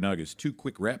the secret knock is 2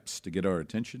 quick raps to get our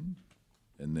attention,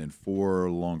 and then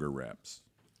 4 longer raps.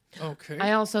 Okay.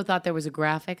 I also thought there was a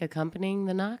graphic accompanying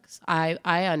the knocks. I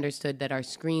understood that our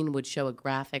screen would show a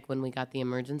graphic when we got the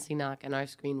emergency knock, and our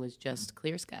screen was just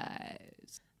clear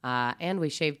skies. And we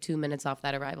shaved 2 minutes off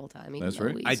that arrival time. Even That's though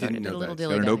right. We I started didn't know a little that.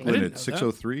 Got in dilly-dally. Oakland didn't at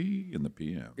know that. 6:03 in the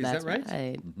p.m. Is That's that right?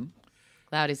 right.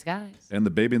 Cloudy skies. And the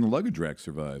baby in the luggage rack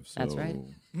survived. So. That's right.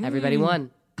 Everybody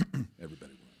won.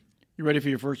 Everybody won. You ready for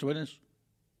your first witness?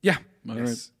 Yeah. All right.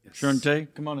 Sharente,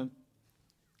 come on in.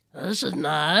 This is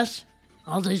nice.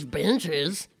 All these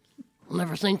benches. I've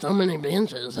never seen so many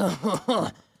benches.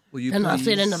 Will you Can I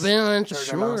sit in the please- bench, or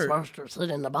am I Sure. supposed to sit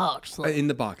in the box? In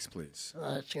the box, please.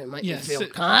 That's gonna make Yes, me feel.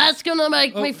 sit- That's gonna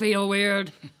make Oh. me feel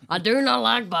weird. I do not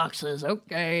like boxes.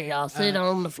 Okay, I'll sit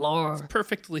on the floor.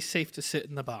 Perfectly safe to sit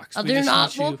in the box. I We do just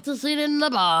not want want to sit in the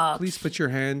box. Please put your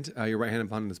right hand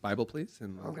upon this Bible, please.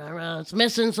 And Okay, well, it's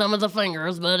missing some of the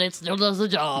fingers, but it still does the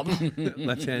job.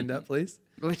 left hand up, please.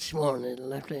 Which one is the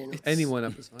left hand? Anyone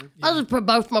up is fine. I just put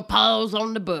both my paws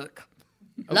on the book.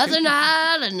 Nothing to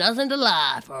hide and nothing to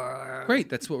lie for. Great,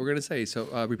 that's what we're going to say. So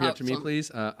repeat after me, Awesome. please.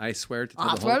 I swear to tell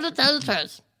I the swear whole to tell the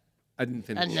truth. I didn't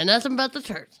finish. And nothing but the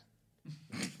truth.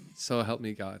 So help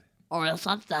me God. Or else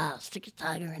I'll die. Stick a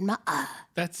tiger in my eye.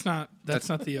 That's not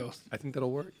the oath. I think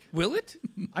that'll work. Will it?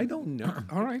 I don't know.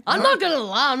 All right. I'm not gonna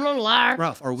lie. I'm not a liar.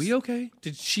 Ralph, are we okay?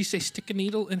 Did she say stick a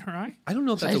needle in her eye? I don't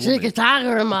know if that's Say a stick woman. a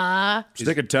tiger in my eye.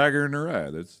 Stick a tiger in her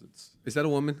eye. That's Is that a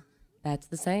woman? That's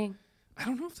the saying. I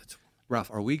don't know if that's. Ralph,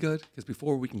 are we good? Because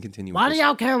before we can continue. Why with do this-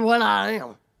 y'all care what I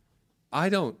am? I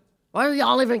don't. Why are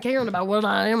y'all even caring about what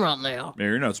I am right now? Man,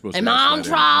 you're not supposed Am to I ask on that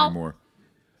trial? anymore.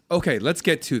 Okay, let's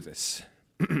get to this.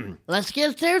 Let's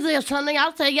get to this, honey.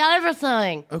 I'll tell you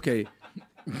everything. Okay.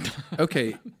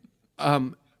 Okay.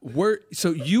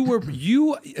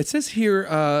 You it says here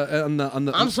on the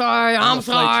I'm sorry. on I'm the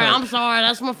flight sorry. chart- I'm sorry.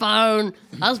 That's my phone.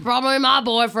 That's probably my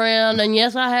boyfriend. And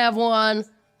yes, I have one.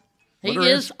 He Let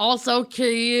her is also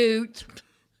cute.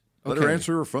 Let her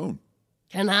answer her phone.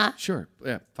 Can I? Sure.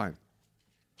 Yeah, fine.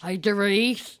 Hey,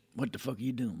 Doris. What the fuck are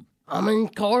you doing? I'm in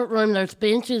courtroom. There's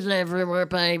benches everywhere,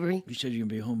 baby. You said you're going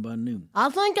to be home by noon. When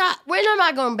am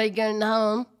I going to be getting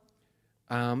home?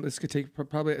 This could take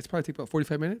probably take about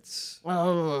 45 minutes.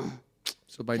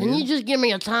 So by Can noon. you just give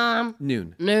me a time?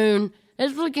 Noon. Noon.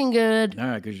 It's looking good. All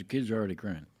right, because your kids are already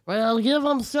crying. Well, give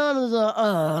them some of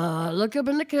the, look up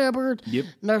in the cupboard. Yep.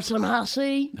 There's some high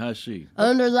C. I see.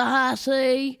 Under the high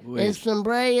C Wait. is some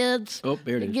breads. Oh,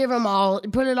 there it is. Give them all,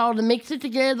 put it all to mix it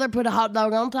together, put a hot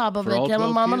dog on top of For it. all Tell 12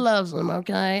 them mama kids? loves them,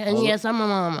 okay? And All- yes, I'm a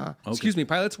mama. Excuse me,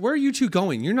 pilots. Where are you two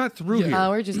going? You're not through here.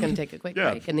 We're just going to take a quick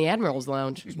Yeah. break in the Admiral's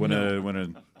Lounge. Just want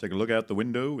to take a look out the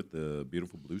window with the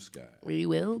beautiful blue sky. We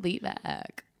will be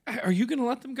back. Are you going to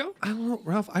let them go? I don't know,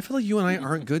 Ralph. I feel like you and I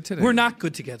aren't good today. We're not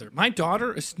good together. My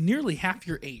daughter is nearly half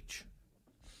your age,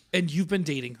 and you've been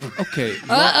dating her. Okay.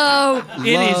 Uh-oh.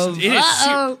 It is.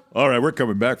 Uh-oh. All right, we're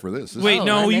coming back for this. Wait,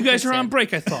 no, I'm you guys are interested. on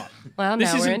break, I thought. Well,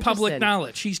 This now we're isn't public interested.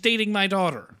 knowledge. He's dating my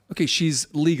daughter. Okay, she's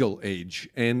legal age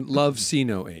and love see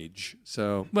no age.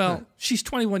 So Well, she's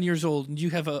 21 years old, and you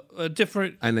have a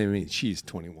different. I mean, she's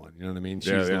 21. You know what I mean?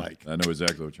 She's Yeah, yeah. like, I know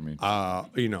exactly what you mean.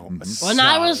 you know. When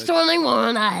I was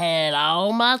 21, I had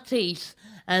all my teeth,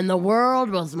 and the world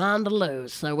was mine to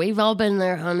lose. So we've all been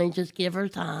there, honey. Just give her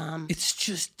time. It's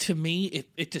just, to me,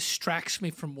 it distracts me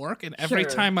from work, and every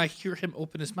Sure. time I hear him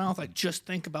open his mouth, I just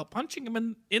think about punching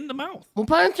him in the mouth. Well,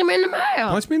 punch him in the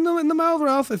mouth. Punch me in the mouth,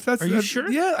 Ralph. If that's Are you sure?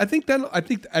 Yeah, I think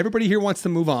everybody here wants to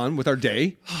move on with our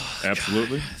day.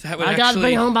 Absolutely. That would I got to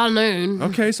actually. be home by noon.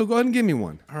 Okay, so go ahead and give me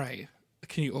one. All right.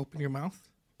 Can you open your mouth?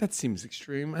 That seems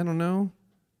extreme. I don't know.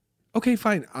 Okay,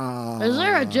 fine. Is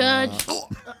there a judge?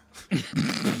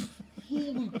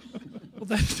 Well,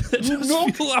 that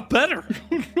does feel a lot better.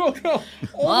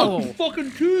 Whoa.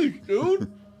 Fucking teeth,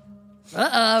 dude.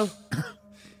 Uh-oh.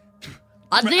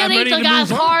 I did I'm eat ready the to guy's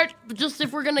move on. heart, just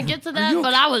if we're going to get to that,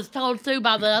 but I was told to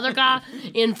by the other guy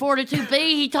in 42B.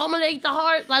 He told me to eat the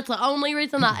heart. That's the only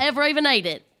reason I ever even ate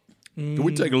it. Can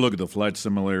we take a look at the flight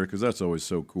simulator? Because that's always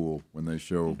so cool when they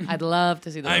show. I'd love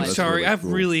to see the I'm flight. sorry. really I've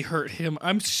cool. really hurt him.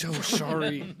 I'm so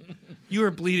sorry. You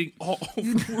are bleeding all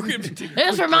over. We're gonna take a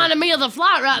This quick reminded me of the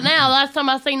flight right now. Last time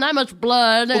I seen that much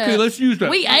blood. Okay, let's use that.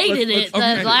 We ate it break.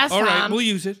 Okay, last all right, time. we'll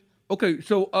use it. Okay,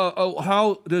 so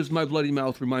how does my bloody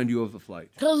mouth remind you of the flight?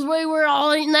 Because we were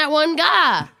all eating that one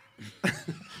guy.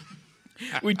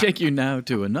 We take you now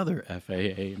to another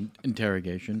FAA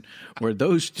interrogation where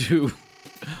those two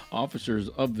officers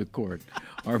of the court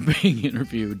are being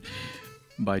interviewed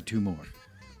by two more.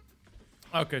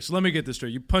 Okay, so let me get this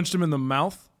straight. You punched him in the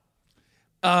mouth?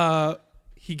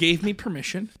 He gave me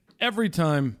permission. Every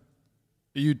time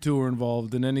you two are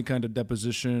involved in any kind of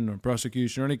deposition or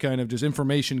prosecution or any kind of just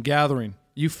information gathering,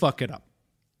 you fuck it up.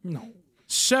 No.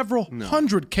 Several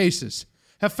hundred cases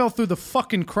have fell through the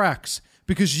fucking cracks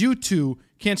because you two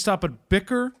can't stop but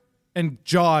bicker and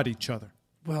jaw at each other.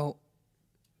 Well,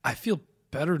 I feel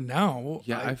better now.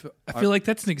 Yeah, I feel like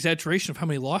that's an exaggeration of how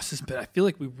many losses, but I feel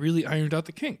like we really ironed out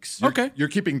the kinks. Okay. You're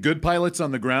keeping good pilots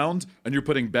on the ground, and you're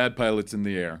putting bad pilots in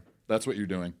the air. That's what you're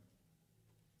doing.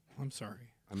 I'm sorry.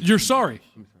 You're sorry.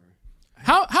 I'm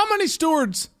sorry. How many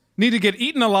stewards need to get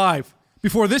eaten alive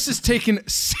before this is taken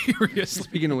seriously?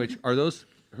 Speaking of which, are those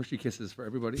Hershey Kisses for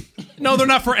everybody? No, they're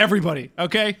not for everybody,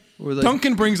 okay? Like,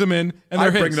 Duncan brings them in, and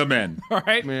they're his. bring them in. All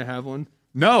right? May I have one?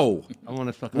 No. I want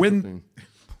to suck on something.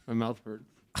 My mouth hurts.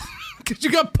 Because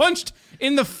you got punched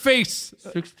in the face.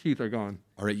 6 teeth are gone.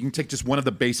 All right, you can take just one of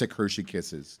the basic Hershey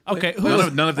Kisses. Okay.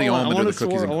 None of the almond or the cookies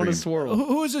and cream. I want to swirl.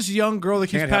 Who is this young girl that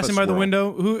keeps Can't have passing a by the swirl.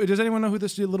 window? Who does anyone know who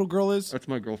this little girl is? That's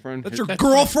my girlfriend. That's your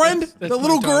girlfriend? That's The my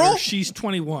little daughter. girl? She's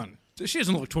 21. She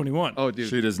doesn't look 21. Oh, dude.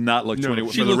 She does not look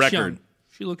 21 She for the looks record. young.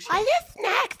 She looks young. Are there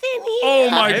snacks in here? Oh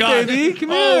my God. Baby,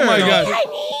 come Oh here. my God.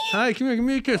 Hi, come here. Give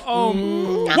me a kiss.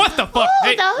 Oh, what the fuck? Oh,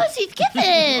 Hey. the Hershey's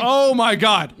Kisses. Oh my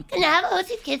God. Can I have a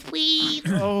Hershey's Kiss, please?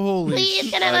 Oh, holy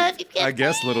Please, can I have a Hershey's Kiss? I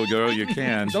guess, little girl, you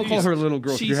can. Don't call her little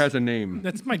girl. She She's- has a name.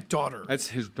 That's my daughter. That's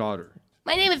his daughter.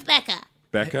 My name is Becca,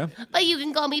 Becca? but you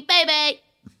can call me Baby.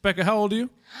 Becca, how old are you?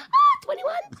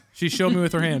 21. She showed me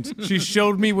with her hands. She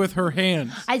showed me with her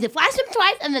hands. I just flash them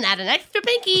twice and then add an extra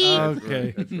pinky.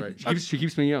 Okay. That's right. She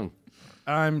keeps me young.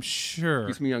 I'm sure.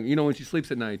 Keeps me young. You know, when she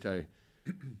sleeps at night, I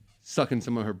suck in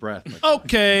some of her breath. Like,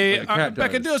 Okay. like a cat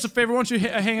Becca, does. do us a favor. Why don't you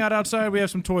hang out outside? We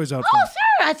have some toys out Oh, front.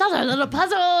 sure. I saw their little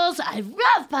puzzles. I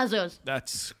love puzzles.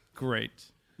 That's great.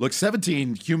 Look,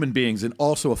 17 human beings and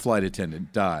also a flight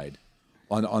attendant died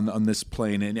on this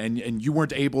plane, and you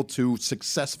weren't able to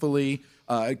successfully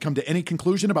come to any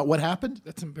conclusion about what happened?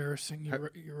 That's embarrassing.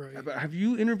 You're right. Have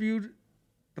you interviewed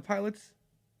the pilots?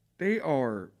 They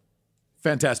are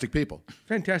Fantastic people.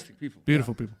 fantastic people.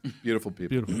 Beautiful people. Beautiful people.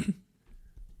 Beautiful.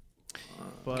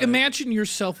 But Imagine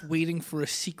yourself waiting for a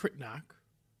secret knock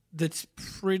that's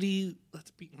pretty,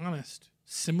 let's be honest,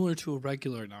 similar to a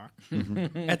regular knock.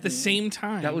 At the same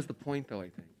time. That was the point, though, I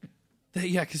think.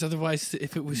 Yeah, because otherwise,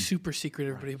 if it was super secret,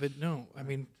 everybody would know. I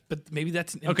mean, but maybe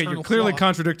that's an okay, you're internal clearly flaw.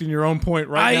 contradicting your own point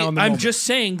right now. In the I'm moment. just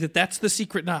saying that's the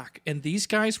secret knock. And these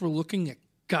guys were looking at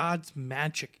God's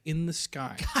magic in the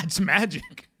sky. God's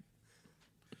magic.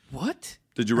 What?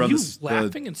 Did you Are run you this?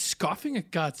 laughing and scoffing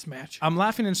at God's magic? I'm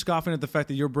laughing and scoffing at the fact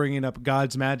that you're bringing up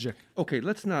God's magic. Okay,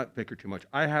 let's not bicker too much.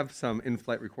 I have some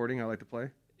in-flight recording I like to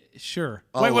play. Sure.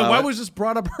 I'll Wait, allow why it. was this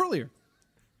brought up earlier?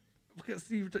 Because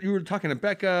you were talking to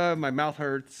Becca, my mouth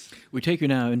hurts. We take you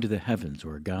now into the heavens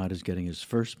where God is getting his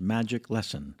first magic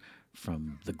lesson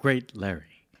from the great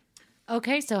Larry.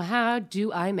 Okay, so how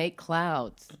do I make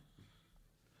clouds?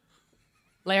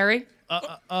 Larry?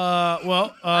 Well,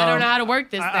 I don't know how to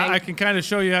work this thing. I can kind of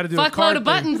show you how to do a Fuckload card of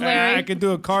buttons, thing. Larry. I can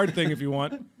do a card thing if you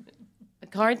want. A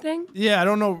card thing? Yeah, I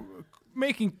don't know.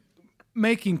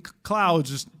 Making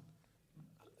clouds is.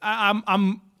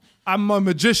 I'm a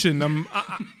magician.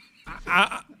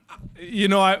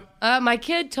 My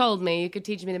kid told me you could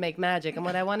teach me to make magic, and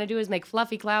what I want to do is make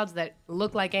fluffy clouds that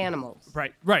look like animals.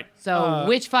 Right. So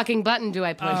which fucking button do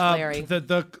I push, Larry?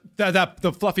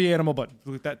 The fluffy animal button.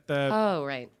 Oh,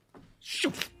 right.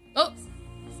 Oh.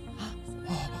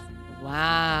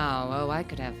 Wow. Oh, I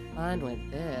could have fun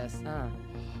with this, huh?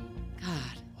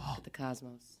 God, look at the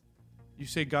cosmos. You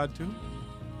say God too?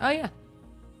 Oh, yeah.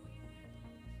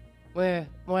 We're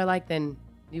more alike than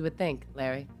you would think,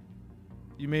 Larry.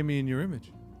 You made me in your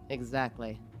image.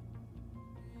 Exactly.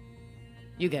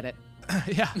 You get it.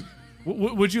 Yeah.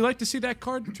 Would you like to see that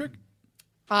card trick?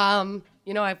 I've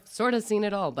sort of seen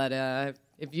it all, but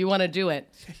if you want to do it,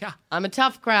 yeah. I'm a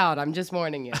tough crowd. I'm just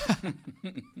warning you.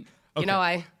 You know,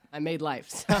 I made life,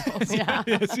 so yeah.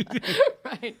 Yes, you did.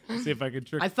 Right. See if I can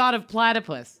trick. I thought of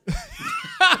platypus.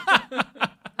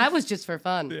 That was just for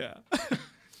fun. Yeah.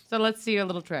 So let's see your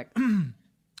little trick. Okay,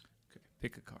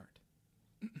 pick a card.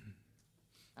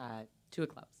 2 of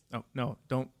clubs. Oh, no,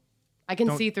 don't. I can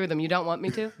don't- see through them. You don't want me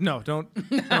to? No, don't.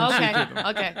 Okay.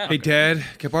 Okay. Hey, Dad,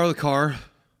 can I borrow the car?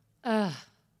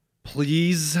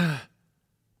 Please?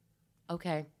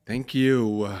 Okay. Thank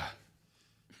you.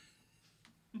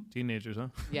 Teenagers, huh?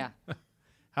 Yeah.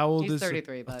 How old He's is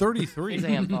 33, but 33? he's a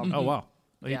handful. Oh, wow.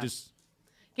 Well, Yeah. He just.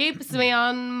 Keeps me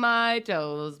on my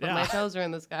toes, but Yeah. my toes are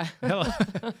in the sky.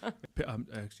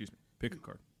 Excuse me. Pick a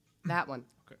card. That one.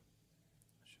 Okay.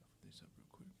 Shuffle these up real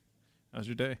quick. How's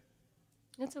your day?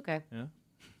 It's okay. Yeah.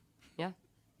 Yeah.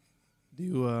 Do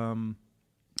you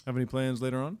have any plans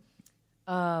later on?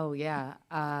 Oh, yeah.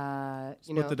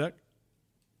 Split the deck?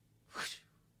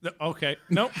 Okay.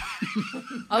 Nope.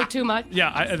 Oh, too much?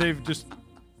 Yeah, they've just.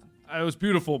 It was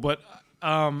beautiful, but.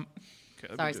 Okay,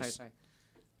 let me Sorry. just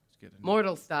get a-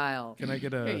 Mortal style. Can I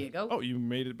get a? Here you go. Oh, you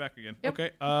made it back again. Yep. Okay.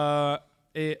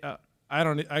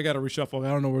 I got to reshuffle. I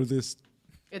don't know where this.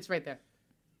 It's right there.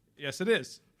 Yes, it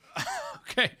is.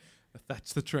 Okay,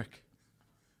 that's the trick.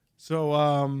 So,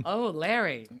 Oh,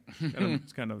 Larry.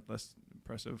 it's kind of less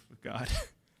impressive. God.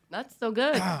 That's so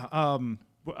good.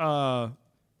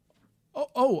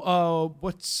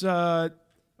 What's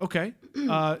okay?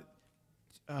 The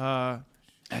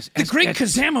great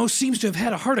Kazamo seems to have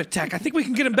had a heart attack. I think we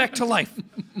can get him back to life.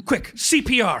 Quick,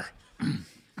 CPR.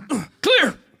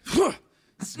 Clear.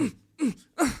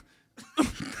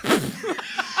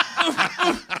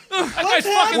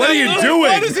 What are you doing?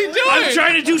 What is he doing? I'm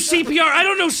trying to do CPR. I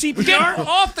don't know CPR. Get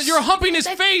off that! You're humping his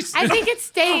face. I think it's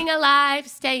staying alive,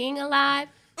 staying alive,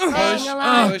 staying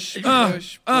alive.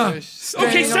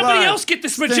 Okay, somebody else get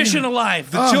this magician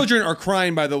alive. The children are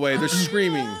crying, by the way. They're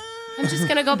screaming. I'm just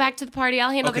going to go back to the party.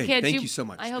 I'll handle the Okay, kids. thank you so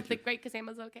much. I hope the great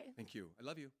Kazamo's okay. Thank you. I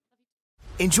love you.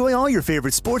 Enjoy all your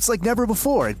favorite sports like never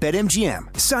before at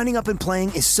BetMGM. Signing up and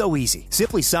playing is so easy.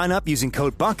 Simply sign up using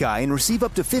code Buckeye and receive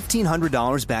up to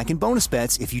 $1,500 back in bonus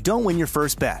bets if you don't win your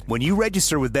first bet. When you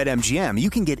register with BetMGM,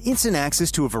 you can get instant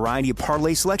access to a variety of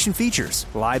parlay selection features,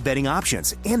 live betting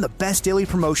options, and the best daily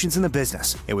promotions in the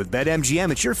business. And with BetMGM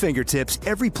at your fingertips,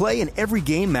 every play and every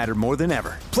game matter more than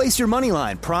ever. Place your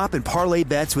moneyline, prop, and parlay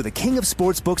bets with the king of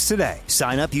sportsbooks today.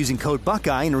 Sign up using code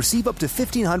Buckeye and receive up to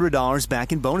 $1,500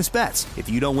 back in bonus bets if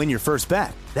you don't win your first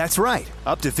bet. That's right,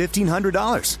 up to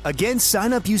 $1,500. Again,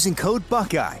 sign up using code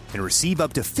Buckeye and receive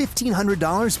up to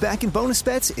 $1,500 back in bonus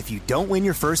bets if you don't win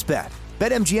your first bet.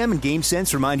 BetMGM and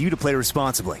GameSense remind you to play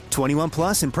responsibly. 21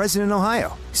 plus and present in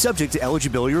Ohio. Subject to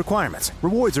eligibility requirements.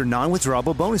 Rewards are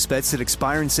non-withdrawable bonus bets that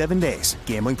expire in 7 days.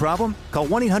 Gambling problem? Call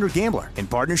 1-800-GAMBLER in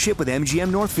partnership with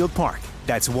MGM Northfield Park.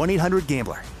 That's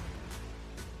 1-800-GAMBLER.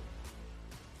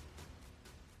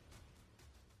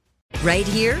 Right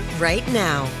here, right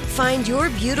now. Find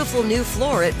your beautiful new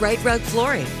floor at Right Rug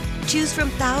Flooring. Choose from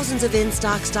thousands of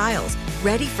in-stock styles,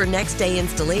 ready for next day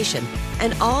installation,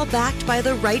 and all backed by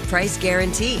the right price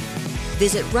guarantee.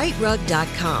 Visit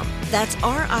rightrug.com. That's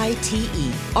RITERUG.com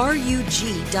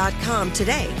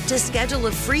today to schedule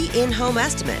a free in-home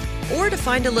estimate or to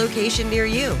find a location near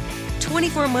you.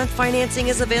 24-month financing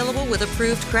is available with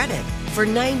approved credit. For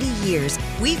 90 years,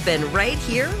 we've been right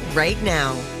here, right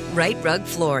now. Right Rug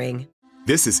Flooring.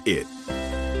 This is it.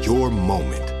 Your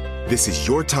moment. This is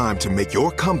your time to make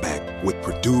your comeback with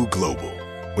Purdue Global.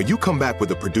 When you come back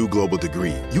with a Purdue Global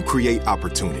degree, you create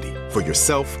opportunity for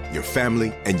yourself, your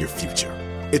family, and your future.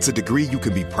 It's a degree you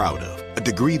can be proud of, a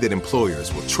degree that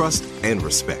employers will trust and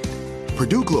respect.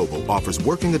 Purdue Global offers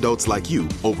working adults like you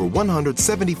over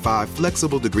 175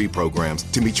 flexible degree programs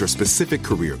to meet your specific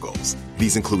career goals.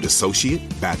 These include associate,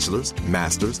 bachelor's,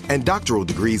 master's, and doctoral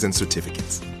degrees and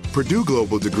certificates. Purdue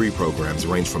Global degree programs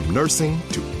range from nursing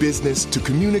to business to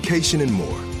communication and more.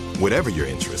 Whatever your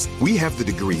interest, we have the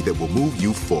degree that will move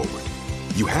you forward.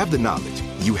 You have the knowledge,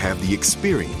 you have the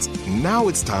experience. Now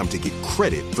it's time to get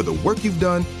credit for the work you've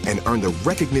done and earn the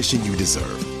recognition you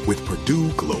deserve with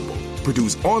Purdue Global,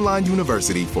 Purdue's online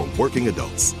university for working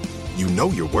adults. You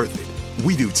know you're worth it.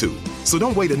 We do too. So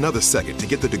don't wait another second to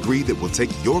get the degree that will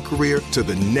take your career to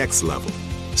the next level.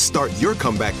 Start your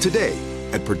comeback today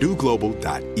at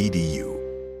purdueglobal.edu.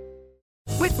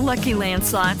 With Lucky Land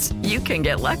Slots, you can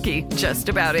get lucky just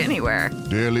about anywhere.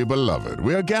 Dearly beloved,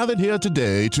 we are gathered here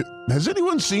today to... Has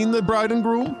anyone seen the bride and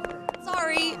groom?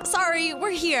 Sorry,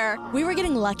 we're here. We were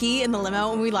getting lucky in the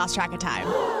limo and we lost track of time.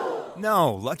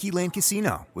 No, Lucky Land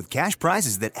Casino, with cash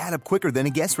prizes that add up quicker than a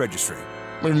guest registry.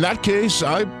 In that case,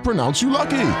 I pronounce you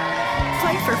lucky.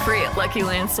 Play for free at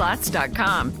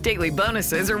LuckyLandSlots.com. Daily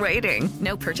bonuses are waiting.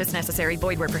 No purchase necessary.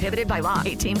 Void where prohibited by law.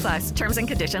 18 plus. Terms and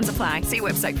conditions apply. See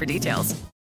website for details.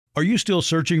 Are you still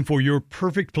searching for your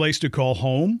perfect place to call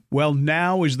home? Well,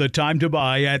 now is the time to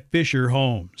buy at Fisher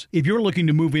Homes. If you're looking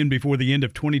to move in before the end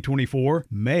of 2024,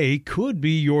 May could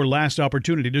be your last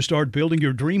opportunity to start building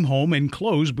your dream home and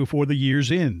close before the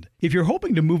year's end. If you're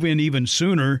hoping to move in even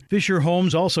sooner, Fisher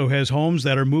Homes also has homes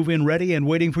that are move-in ready and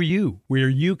waiting for you, where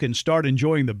you can start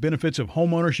enjoying the benefits of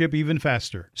homeownership even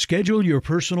faster. Schedule your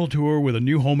personal tour with a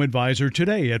new home advisor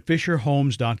today at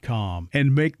FisherHomes.com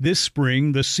and make this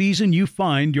spring the season you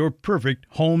find your perfect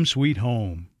home sweet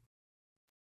home.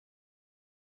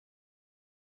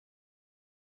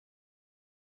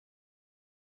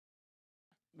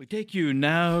 We take you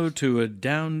now to a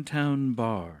downtown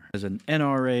bar as an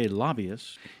NRA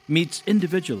lobbyist meets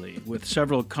individually with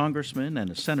several congressmen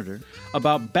and a senator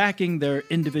about backing their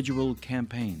individual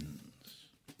campaigns.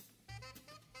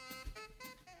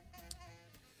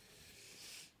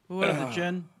 What is the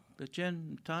gin? The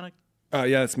gin tonic?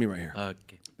 Yeah, that's me right here.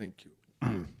 Okay. Thank you.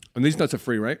 And these nuts are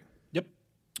free, right? Yep.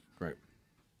 Great.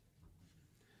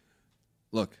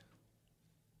 Look,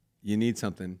 You need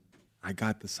something. I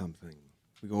got the something.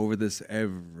 We go over this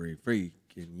every freaking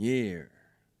year.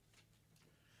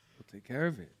 We'll take care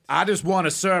of it. I just want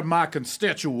to serve my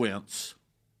constituents.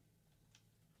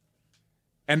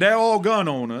 And they're all gun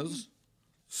owners,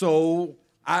 so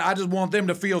I just want them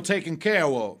to feel taken care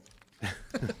of.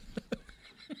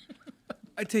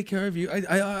 I take care of you.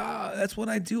 That's what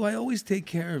I do. I always take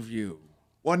care of you.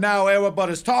 Well, now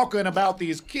everybody's talking about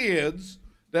these kids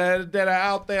that are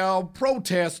out there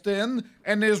protesting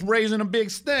and is raising a big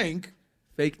stink.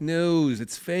 Fake news.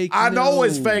 It's fake I news. know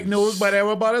it's fake news, but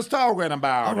everybody's talking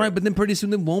about it. All right, but then pretty soon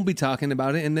they won't be talking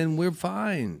about it, and then we're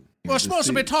fine. We're supposed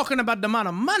to be talking about the amount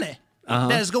of money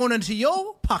that's going into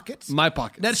your pockets. My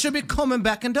pockets. That should be coming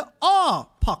back into our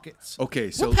pockets.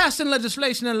 Okay, so we're passing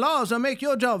legislation and laws that make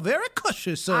your job very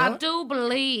cushy, sir. I do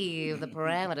believe the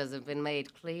parameters have been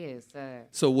made clear, sir.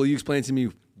 So will you explain to me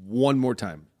one more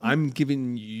time? I'm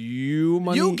giving you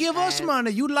money. You give us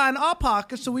money. You line our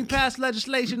pockets, so we pass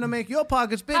legislation to make your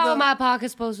pockets bigger. How are my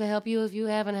pockets supposed to help you if you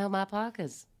haven't helped my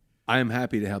pockets? I am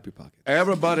happy to help your pocket.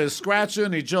 Everybody's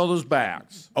scratching each other's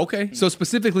backs. Okay, so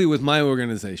specifically with my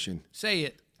organization. Say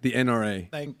it. The NRA.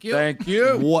 Thank you. Thank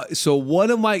you.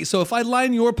 What am I? So if I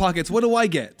line your pockets, what do I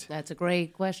get? That's a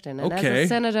great question. And Okay. as a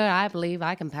senator, I believe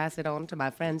I can pass it on to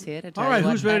my friends here to tell All right, you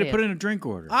what who's ready that to put is. in a drink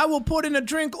order? I will put in a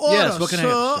drink order, Yes, what can I sir.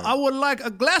 have, sir? I would like a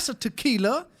glass of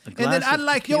tequila, and then glass I'd of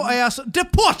like tequila? your ass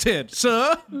deported,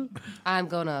 sir. I'm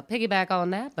going to piggyback on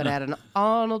that, but add an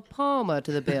Arnold Palmer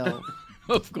to the bill.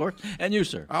 Of course. And you,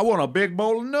 sir? I want a big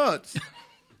bowl of nuts.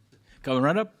 Coming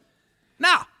right up.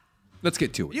 Now, let's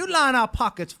get to it. You line our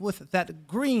pockets with that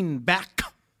greenback,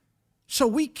 so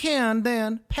we can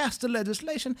then pass the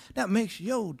legislation that makes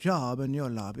your job and your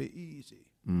lobby easy.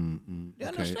 You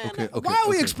understand that? Why are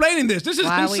we explaining this? This is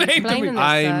Why are we insane to me. explaining this,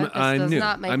 sir? This I'm does new.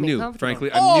 not make I'm me new. comfortable.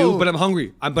 Frankly, I'm new, but I'm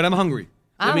hungry. I'm hungry.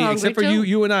 I'm hungry except for too.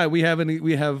 you and I,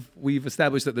 we've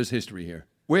established that there's history here.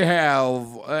 We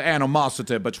have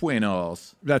animosity between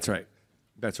us. That's right.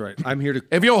 That's right. I'm here to.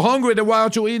 If you're hungry, then why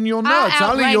aren't you eating your nuts?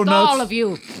 I'll eat your outrank nuts. all of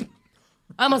you.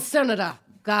 I'm a senator.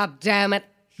 God damn it.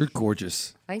 You're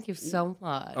gorgeous. Thank you so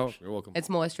much. Oh, you're welcome. It's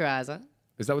moisturizer,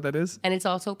 Is that what that is? and it's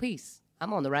also peace.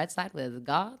 I'm on the right side with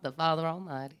God, the Father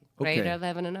Almighty, creator Okay. of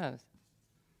heaven and earth.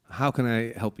 How can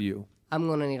I help you? I'm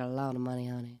going to need a lot of money,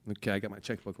 honey. Okay, I got my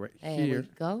checkbook right There here. we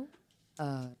go.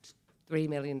 $3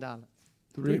 million.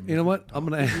 You know what? I'm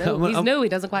gonna. He's new. He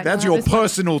doesn't quite That's know how your this works.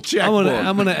 personal checkbook.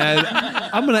 I'm gonna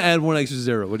add one extra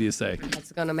zero. What do you say?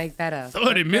 That's going to make that a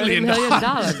 $30 million.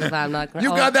 if I'm not You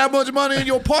got that much money in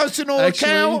your personal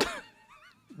account?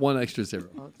 One extra zero.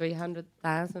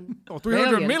 300,000. Oh,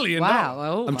 $300 million. Wow.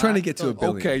 Oh, I'm trying to get to a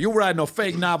billion. Okay, you're writing a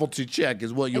fake novelty check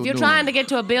is what you're If you're doing. trying to get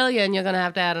to $1 billion, you're going to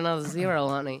have to add another zero,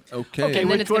 honey. Okay. Okay, And then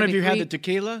which it's one gonna of be you had three- the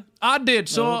tequila? I did,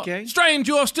 sir. Okay. Strange,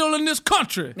 you are still in this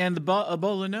country. And the a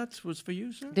bowl of nuts was for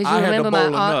you, sir? Did you I had the remember my bowl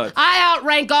of nuts. I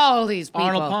outrank all these people.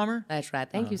 Arnold Palmer? That's right.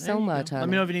 Thank you There so you much, go. honey. Let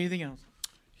me know if you need anything else.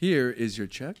 Here is your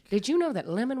check. Did you know that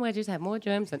lemon wedges have more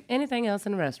germs than anything else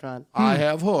in a restaurant? I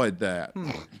have heard that.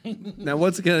 Now,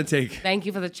 what's it gonna take Thank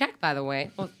you for the check, by the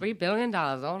way. Oh, $3 billion.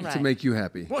 All right. to make you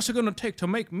happy? What's it going to take to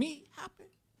make me happy?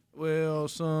 Well,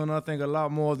 son, I think a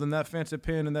lot more than that fancy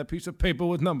pen and that piece of paper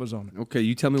with numbers on it. Okay,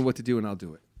 you tell me what to do and I'll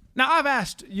do it. Now, I've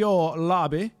asked your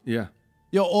lobby, Yeah.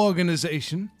 your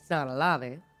organization, It's not a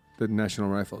lobby. The National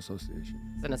Rifle Association.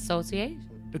 It's an association.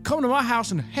 to come to my house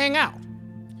and hang out.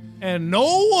 And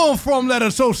no one from that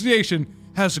association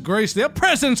has graced their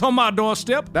presence on my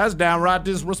doorstep. That's downright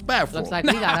disrespectful. Looks like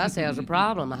we got ourselves a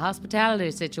problem, a hospitality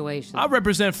situation. I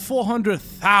represent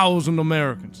 400,000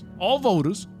 Americans, all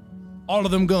voters, all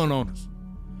of them gun owners.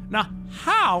 Now,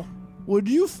 how would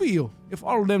you feel if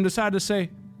all of them decided to say,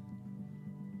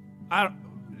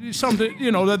 something,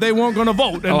 that they weren't going to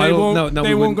vote and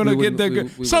they weren't going to get their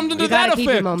something to You that gotta keep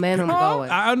your effect? momentum going.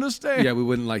 I understand. Yeah, we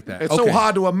wouldn't like that. It's so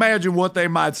hard to imagine what they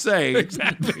might say.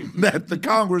 Exactly. That the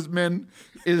congressman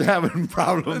is having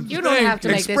problems. You don't have to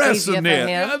make this easier expressing for it.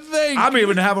 him. I'm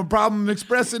even having a problem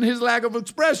expressing his lack of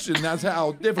expression. That's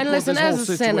how difficult And listen, this whole as a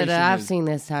situation senator, I've is. seen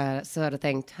this sort of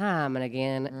thing time and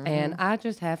again, and I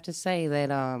just have to say that,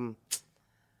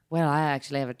 well, I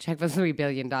actually have a check for $3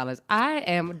 billion. I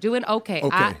am doing okay.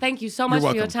 Okay. Thank you so much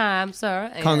You're for your welcome. time,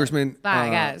 sir. and Congressman, bye,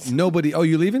 guys. nobody. Oh,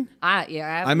 you leaving? I'm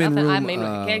I'm in nothing, I room, mean,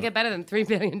 can't get better than $3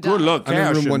 billion. Good luck I'm in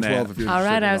room cashing 112 that. if you're All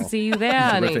right, interested at I'll all. see you there,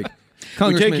 honey. Terrific. We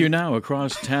Congressman, take you now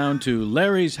across town to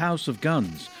Larry's House of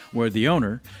Guns, where the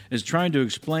owner is trying to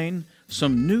explain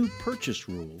some new purchase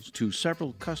rules to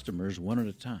several customers one at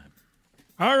a time.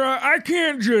 All right, I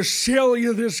can't just sell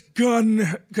you this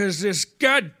gun because this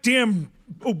goddamn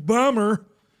Obama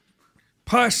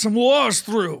passed some laws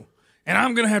through. And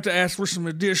I'm going to have to ask for some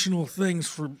additional things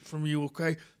from you,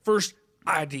 okay? First,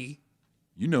 ID.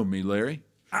 You know me, Larry.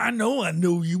 I know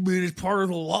you, but it's part of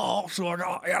the law, so I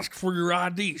got to ask for your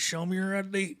ID. Show me your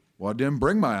ID. Well, I didn't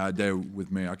bring my ID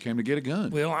with me. I came to get a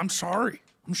gun. Well, I'm sorry.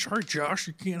 I'm sorry, Josh.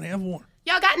 You can't have one.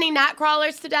 Y'all got any night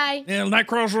crawlers today? Yeah, night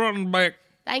crawlers are on the back.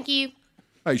 Thank you.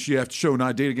 Hey, so you have to show an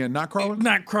ID to get a night crawler?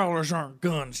 Night crawlers aren't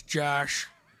guns, Josh.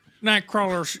 Night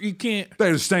crawlers, you can't.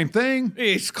 They're the same thing.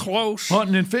 It's close.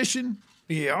 Hunting and fishing?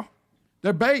 Yeah.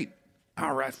 They're bait.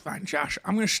 All right, fine, Josh.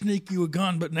 I'm going to sneak you a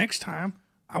gun, but next time,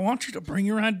 I want you to bring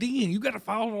your ID, and you got to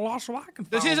follow the law so I can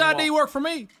follow Does his the ID law. work for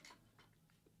me?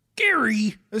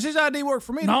 Gary. Does his ID work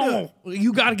for me? No,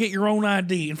 you got to get your own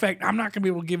ID. In fact, I'm not going to be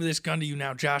able to give this gun to you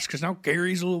now, Josh, because now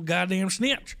Gary's a little goddamn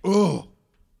snitch. Oh.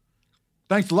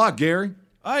 Thanks a lot, Gary.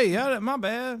 Hey, my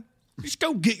bad. Just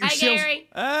go get yourself. Hey, Gary.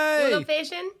 Hey. You go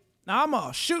fishing? No, I'm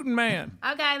a shooting man.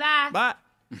 Okay, bye. Bye.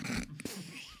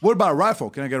 What about a rifle?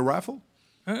 Can I get a rifle?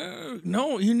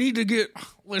 No, you need to get.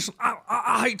 Listen,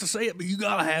 I hate to say it, but you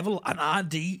got to have an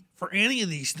ID for any of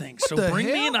these things. So bring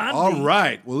me an ID. All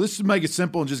right. Well, let's just make it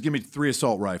simple and just give me 3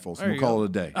 assault rifles, and There we'll you call go. it a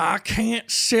day. I can't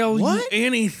sell you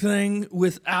anything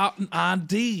without an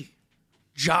ID.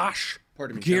 Josh.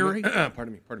 Pardon me, Gary. gentlemen.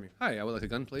 Pardon me. Hi, I would like a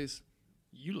gun, please.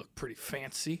 You look pretty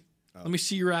fancy. Let me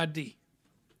see your ID.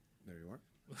 There you are.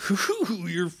 Ooh,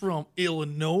 you're from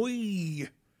Illinois.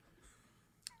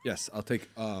 Yes, I'll take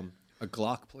a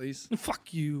Glock, please.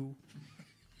 Fuck you.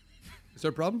 Is there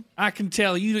a problem? I can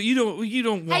tell you don't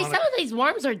want Hey, some of these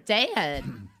worms are dead.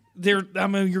 You're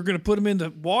going to put them into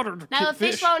water to No, cook a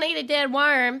fish won't eat a dead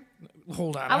worm.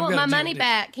 Hold on. I I've want got my to money do this.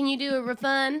 back. Can you do a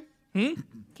refund?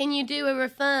 Can you do a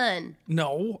refund?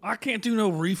 No, I can't do no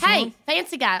refund. Hey,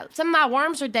 fancy guy, some of my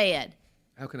worms are dead.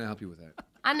 How can I help you with that?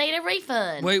 I need a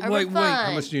refund. Wait. How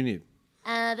much do you need?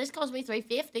 This cost me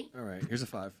 $350. All right, here's a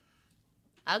 5.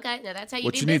 Okay, now that's how you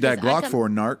What do you need that business. I Glock come- for,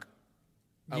 narc?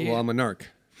 Well, I'm a narc.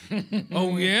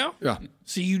 Oh, yeah? Yeah.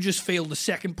 See, you just failed the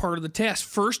second part of the test.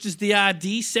 First is the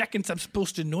ID. Second, I'm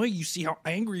supposed to annoy you. See how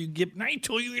angry you get. Now you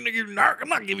told you you're a narc. I'm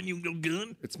not giving you no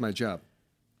gun. It's my job.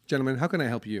 Gentlemen, how can I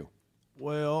help you?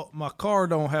 Well, my car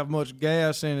don't have much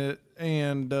gas in it,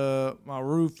 and my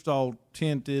roof's all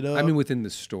tinted up. I mean within the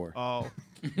store. Oh.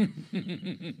 Give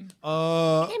me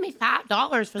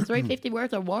 $5 for $350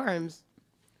 worth of worms.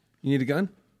 You need a gun?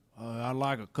 I'd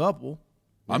like a couple.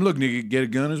 I'm looking to get a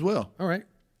gun as well. All right.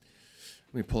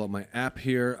 Let me pull up my app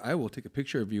here. I will take a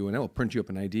picture of you, and I will print you up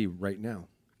an ID right now.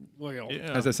 Well,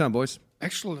 How's that sound, boys?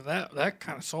 actually, that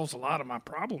kind of solves a lot of my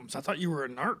problems. I thought you were a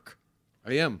narc.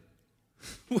 I am.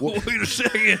 Wait a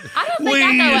second. I don't think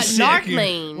I know what narc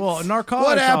means. Well, narcotics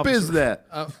What app officer. is that?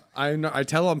 I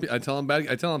tell on people. I tell on bad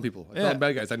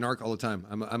guys. I narc all the time.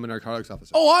 I'm a narcotics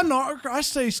officer. Oh, I narc. I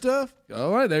say stuff.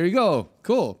 All right, there you go.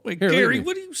 Cool. Wait, Here, look at Gary, me.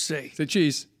 what do you say? Say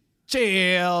cheese.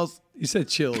 Chills. You said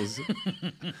chills.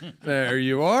 There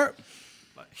you are.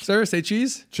 Sir, say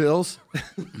cheese. Chills.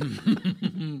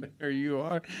 There you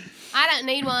are. I don't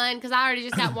need one because I already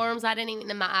just got worms. I didn't even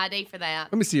need my ID for that.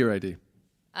 Let me see your ID.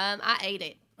 I ate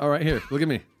it. All right, here. Look at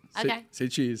me. Okay. Say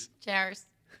cheese. Cheers.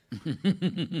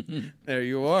 There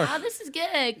you are. Oh, this is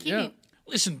good. Cute. Yeah.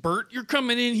 Listen, Bert, you're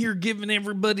coming in here giving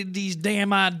everybody these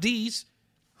damn IDs.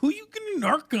 Who you gonna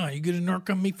narc on? You gonna narc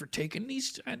on me for taking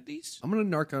these IDs? I'm gonna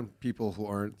narc on people who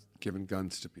aren't giving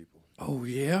guns to people. Oh,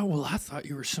 yeah? Well, I thought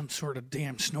you were some sort of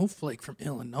damn snowflake from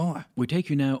Illinois. We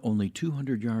take you now only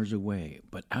 200 yards away,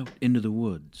 but out into the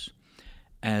woods,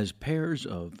 as pairs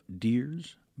of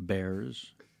deers,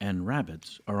 bears, and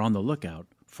rabbits are on the lookout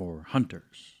for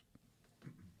hunters.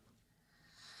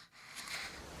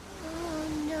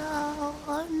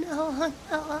 Oh no,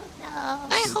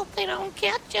 I hope they don't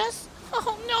catch us.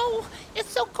 Oh no, it's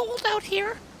so cold out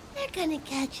here. They're gonna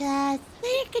catch us.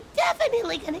 They're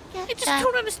definitely gonna catch us. I just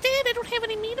don't understand. I don't have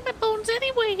any meat in my bones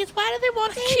anyways. Why do they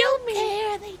want to kill me? They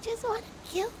don't care. They just want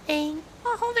to kill things.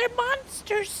 Oh, they're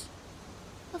monsters.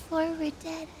 Before we're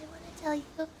dead, I want to tell you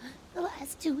the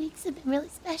last 2 weeks have been really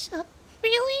special.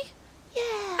 Really? Yeah.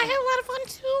 I had a lot of fun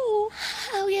too.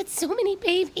 Oh, we had so many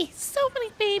babies. So many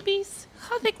babies.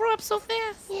 How'd they grow up so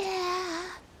fast? Yeah.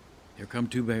 Here come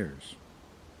 2 bears.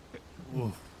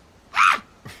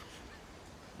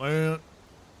 Man,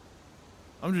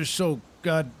 I'm just so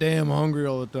goddamn hungry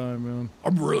all the time, man.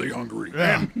 I'm really hungry.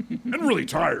 Yeah. And really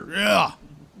tired. Yeah.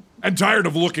 And tired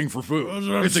of looking for food. That's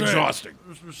what I'm It's saying. exhausting.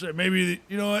 That's what I'm saying. Maybe,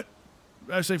 you know what?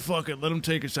 I say fuck it. Let them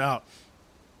take us out.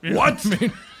 You know What? I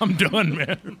mean, I'm done,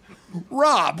 man.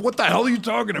 Rob, what the hell are you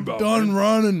talking about? Done man?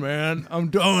 running, man. I'm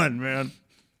done, man.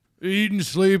 Eating,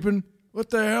 sleeping. What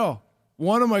the hell?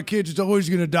 One of my kids is always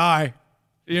gonna die.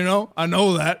 You know, I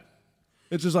know that.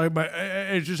 It's just like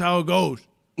it's just how it goes.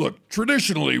 look,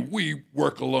 traditionally we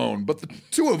work alone, but the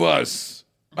two of us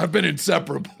have been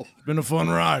inseparable. It's been a fun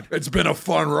ride. It's been a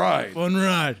fun ride. Fun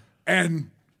ride.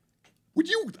 And when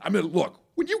you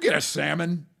get a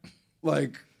salmon,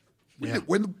 like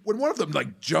when one of them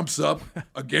like jumps up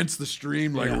against the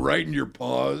stream, like right in your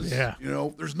paws,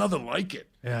 there's nothing like it.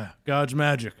 Yeah, God's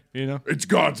magic, It's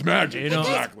God's magic,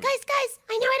 exactly. Guys,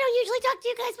 I know I don't usually talk to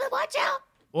you guys, but watch out.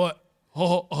 What?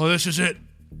 Oh, this is it.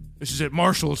 This is it.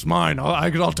 Marshall, it's mine.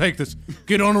 I'll take this.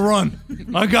 Get on a run.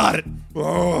 I got it.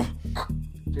 I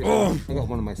got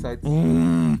one on my side.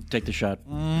 Take the shot.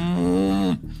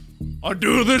 I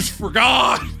do this for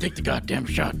God. Take the goddamn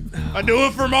shot. I do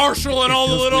it for Marshall and all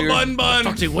the little bun.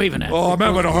 What's he waving at? Oh, I'm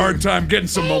having a hard time getting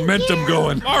some momentum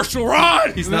going. Marshall,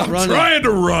 run! He's not running. I'm trying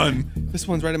to run. This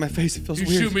one's right in my face. It feels You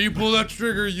weird. shoot me. You pull that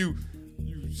trigger. You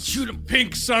shoot him,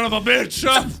 pink son of a bitch.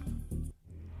 Huh?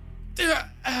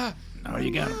 Oh,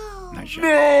 you got him. Nice shot.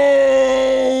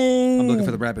 No! I'm looking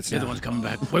for the rabbits The now. other one's coming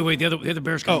back. Wait, the other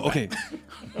bear's coming okay. back.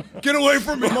 Get away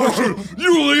from me, Marshall.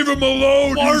 You leave him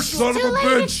alone, you son of a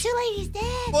bitch. Too late, he's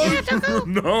dead. You have to go.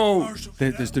 No.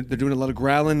 They're doing a lot of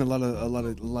growling, a lot of.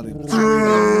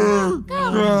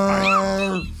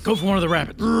 Go for one of the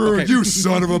rabbits. Okay. You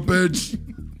son of a bitch.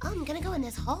 Oh, I'm gonna go in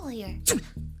this hole here.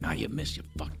 Now you missed, you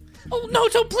fuck. Oh, no,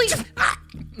 don't please.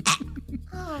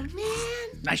 Oh,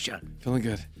 man. Nice shot. Feeling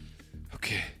good.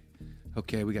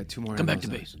 Okay, we got 2 more. Come back animals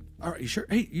to now. base. All right, you sure?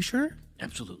 Hey, you sure?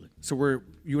 Absolutely. So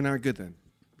you and I are good then?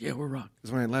 Yeah, we're rock.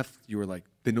 Because when I left, you were like,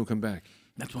 they don't come back.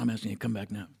 That's why I'm asking you to come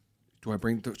back now.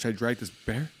 Should I drag this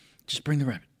bear? Just bring the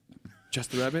rabbit.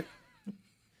 Just the rabbit?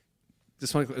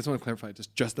 Just want to clarify.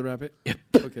 Just the rabbit? Yep.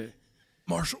 Okay.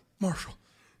 Marshall.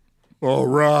 Oh,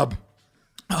 Rob.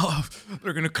 Oh,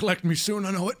 they're gonna collect me soon.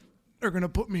 I know it. They're gonna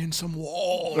put me in some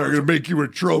wall. They're going to make you a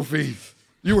trophy.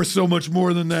 You were so much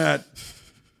more than that.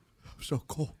 So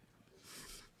cool.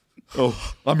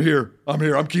 Oh, I'm here.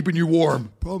 I'm keeping you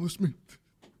warm. Promise me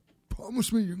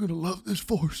you're gonna love this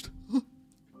forest.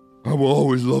 I will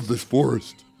always love this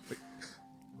forest.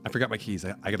 I forgot my keys.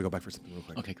 I got to go back for something real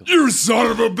quick. Okay, cool. You son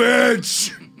of a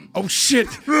bitch! Oh, shit.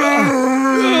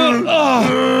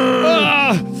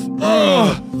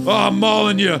 I'm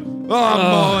mauling you.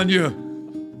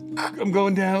 I'm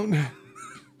going down.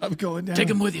 Take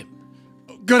him with you.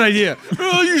 Good idea.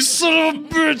 Oh, you son of a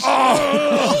bitch.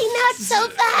 Hey, not so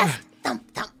fast. Thump,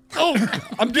 thump.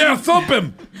 Thump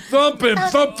him.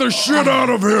 Thump the shit out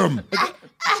of him.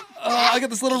 I got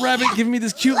this little rabbit giving me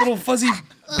this cute little fuzzy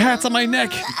pats on my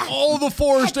neck. All the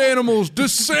forest animals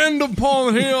descend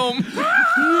upon him.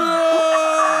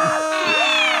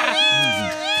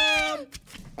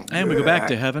 And we go back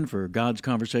to heaven for God's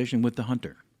conversation with the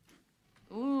hunter.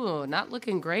 Ooh, not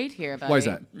looking great here, buddy. Why is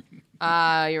that?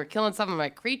 You were killing some of my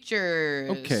creatures.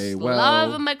 Okay, well-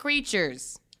 Love my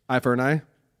creatures. Eye for an eye?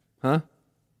 Huh?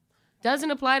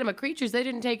 Doesn't apply to my creatures. They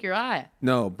didn't take your eye.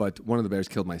 No, but one of the bears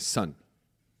killed my son.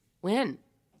 When?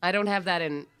 I don't have that.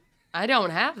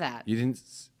 You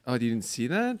didn't see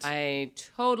that? I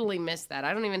totally missed that.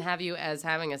 I don't even have you as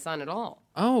having a son at all.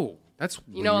 Oh, that's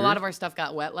weird. You know, a lot of our stuff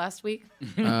got wet last week.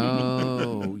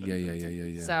 Oh,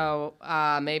 yeah. So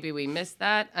maybe we missed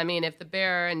that. I mean, if the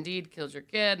bear indeed killed your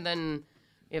kid, then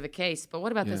we have a case. But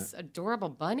what about this adorable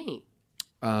bunny?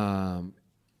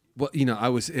 Well, you know, I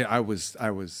don't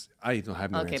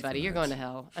have no Okay, answer buddy, for you're that. going to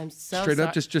hell. I'm so Straight sorry.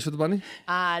 up, just for the bunny?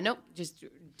 Nope, just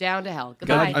down to hell.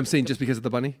 Goodbye. I'm saying just because of the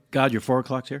bunny? God, your 4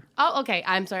 o'clock's here? Oh, okay.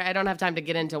 I'm sorry. I don't have time to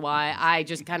get into why. I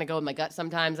just kind of go with my gut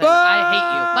sometimes. And I hate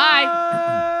you.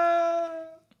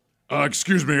 Bye.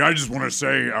 Excuse me, I just want to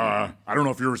say, I don't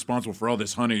know if you're responsible for all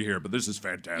this honey here, but this is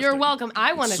fantastic. You're welcome.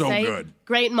 I want to So say good.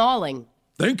 great mauling.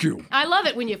 Thank you. I love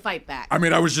it when you fight back. I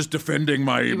mean, I was just defending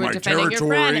my You were my defending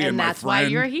territory your friend, and my that's why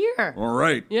friend. you're here. All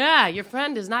right. Yeah, your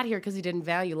friend is not here because he didn't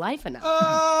value life enough.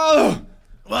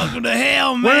 Welcome to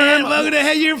hell, man. Welcome to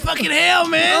hell. You're in fucking hell,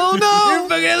 man. Oh, no. You're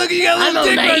fucking, look, you got a I'm little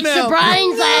dick gonna right eat now. your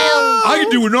brains out. I can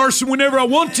do an arson whenever I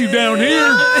want to down here.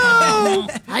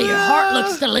 How your heart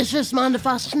looks delicious, mind if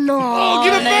I snore? Oh,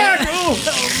 give it back. Oh,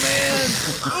 man.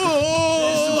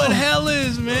 Oh, this is what hell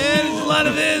is, man. There's a lot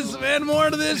of this, man. More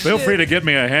of this Feel shit. free to get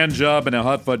me a hand job and a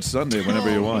hot fudge sundae whenever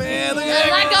you want. Man, look at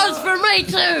That goes for me,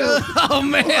 too. Oh,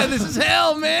 man, this is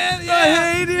hell, man. Yeah.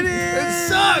 I hated it. It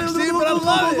sucks, dude, but I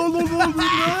love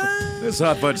it. This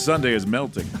hot fudge sundae is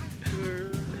melting.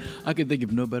 I could think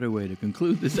of no better way to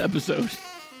conclude this episode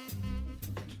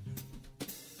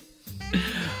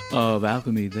of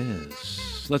Alchemy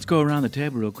This. Let's go around the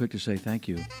table real quick to say thank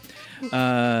you.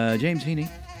 James Heaney.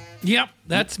 Yep,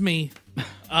 that's me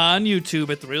on YouTube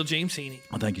at The Real James Heaney.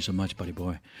 Well, thank you so much, buddy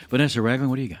boy. Vanessa Ragland,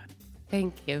 what do you got?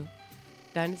 Thank you.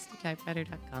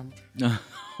 DynastyTypewriter.com.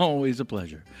 Always a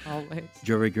pleasure. Always.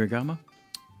 Joey Gargamo?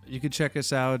 You can check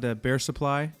us out at Bear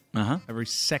Supply every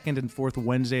second and fourth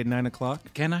Wednesday at 9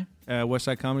 o'clock. Can I?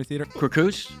 Westside Comedy Theater.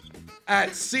 Cracus? At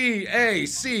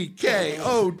CACKOWSKI.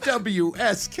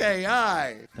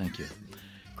 Thank you.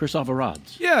 Chris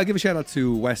Alvarods. Yeah, give a shout out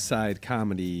to Westside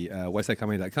Comedy,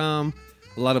 westsidecomedy.com.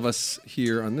 A lot of us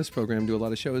here on this program do a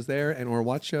lot of shows there or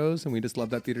watch shows, and we just love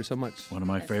that theater so much. One of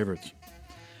my favorites.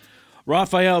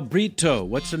 Rafael Brito.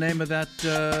 What's the name of that?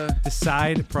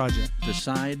 Decide Project.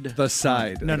 Decide? The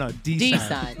Side. No,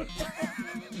 D-Side.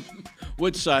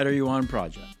 Which side are you on,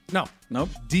 Project? No. Nope.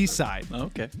 D-Side.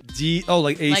 Okay.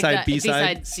 Like A-side, B-side,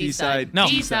 B-side, C-side. No.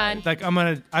 D-side. Like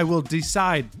I will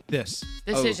decide this.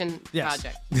 Decision Yes.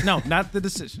 project. No, not the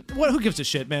decision. Who gives a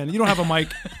shit, man? You don't have a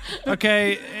mic.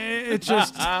 Okay, it's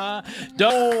just...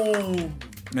 Don't.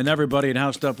 And everybody at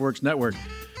How Stuff Works Network,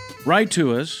 write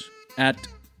to us at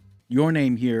your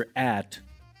name here at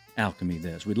Alchemy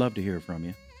This. We'd love to hear from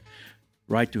you.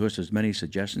 Write to us as many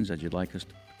suggestions as you'd like us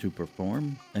to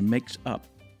perform and mix up.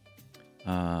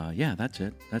 Yeah, that's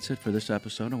it. That's it for this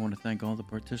episode. I want to thank all the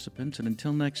participants. And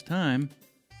until next time,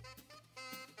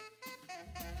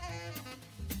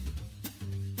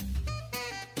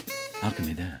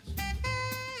 Alchemy This.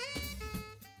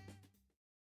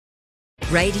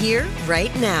 Right here,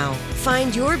 right now.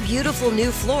 Find your beautiful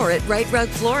new floor at Right Rug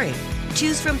Flooring.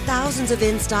 Choose from thousands of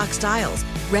in-stock styles,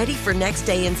 ready for next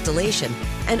day installation,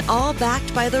 and all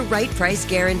backed by the right price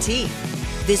guarantee.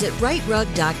 Visit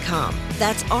rightrug.com.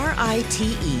 That's RITERUG.com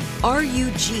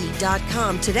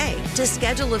today to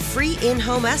schedule a free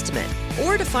in-home estimate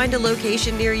or to find a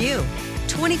location near you.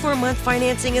 24-month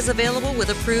financing is available with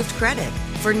approved credit.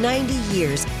 For 90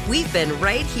 years, we've been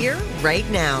right here, right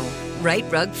now. Right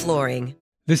Rug Flooring.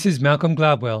 This is Malcolm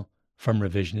Gladwell from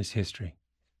Revisionist History.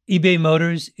 eBay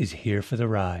Motors is here for the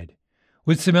ride.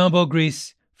 With some elbow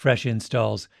grease, fresh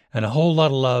installs, and a whole lot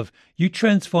of love, you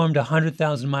transformed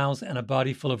 100,000 miles and a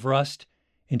body full of rust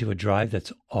into a drive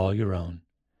that's all your own.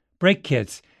 Brake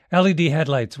kits, LED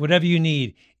headlights, whatever you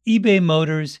need, eBay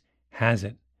Motors has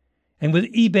it. And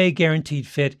with eBay Guaranteed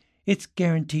Fit, it's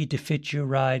guaranteed to fit your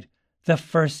ride the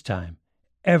first time,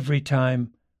 every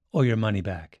time, or your money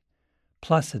back.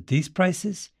 Plus, at these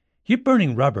prices, you're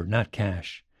burning rubber, not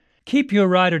cash. Keep your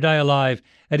ride or die alive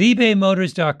at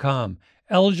ebaymotors.com.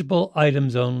 Eligible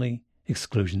items only.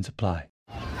 Exclusions apply.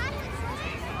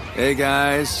 Hey,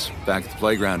 guys. Back at the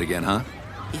playground again, huh?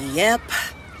 Yep.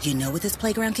 You know what this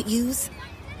playground could use?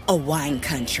 A wine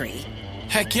country.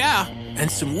 Heck yeah. And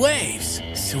some waves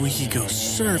so we could go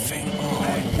surfing. Oh,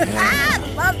 yeah.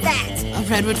 Love that. A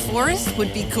redwood forest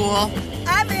would be cool.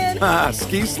 I'm in.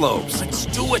 Ski slopes. Let's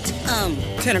do it.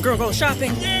 Can a girl go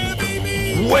shopping? Yeah,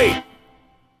 baby. Wait.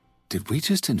 Did we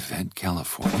just invent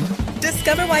California?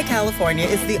 Discover why California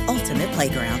is the ultimate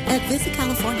playground at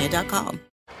visitcalifornia.com.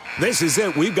 This is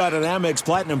it. We've got an Amex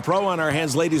Platinum Pro on our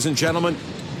hands, ladies and gentlemen.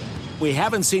 We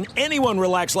haven't seen anyone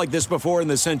relax like this before in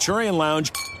the Centurion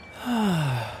Lounge.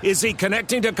 Is he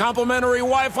connecting to complimentary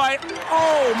Wi-Fi?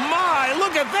 Oh, my!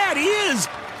 Look at that! He is!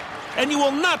 And you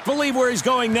will not believe where he's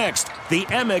going next. The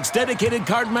Amex dedicated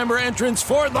card member entrance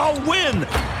for the win!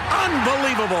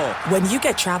 Unbelievable! When you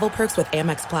get travel perks with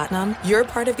Amex Platinum, you're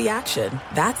part of the action.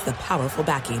 That's the powerful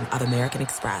backing of American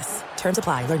Express. Terms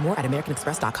apply. Learn more at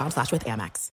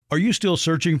americanexpress.com/withAmex. Are you still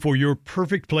searching for your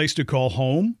perfect place to call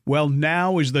home? Well,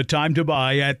 now is the time to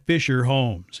buy at Fisher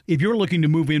Homes. If you're looking to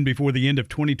move in before the end of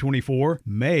 2024,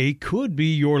 May could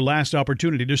be your last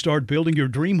opportunity to start building your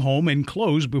dream home and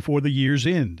close before the year's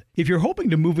end. If you're hoping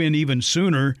to move in even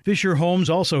sooner, Fisher Homes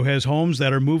also has homes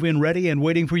that are move-in ready and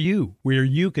waiting for you, where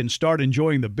you can start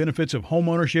enjoying the benefits of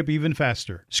homeownership even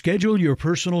faster. Schedule your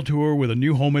personal tour with a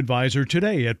new home advisor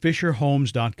today at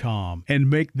FisherHomes.com and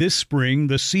make this spring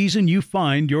the season you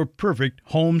find your perfect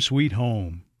home sweet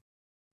home.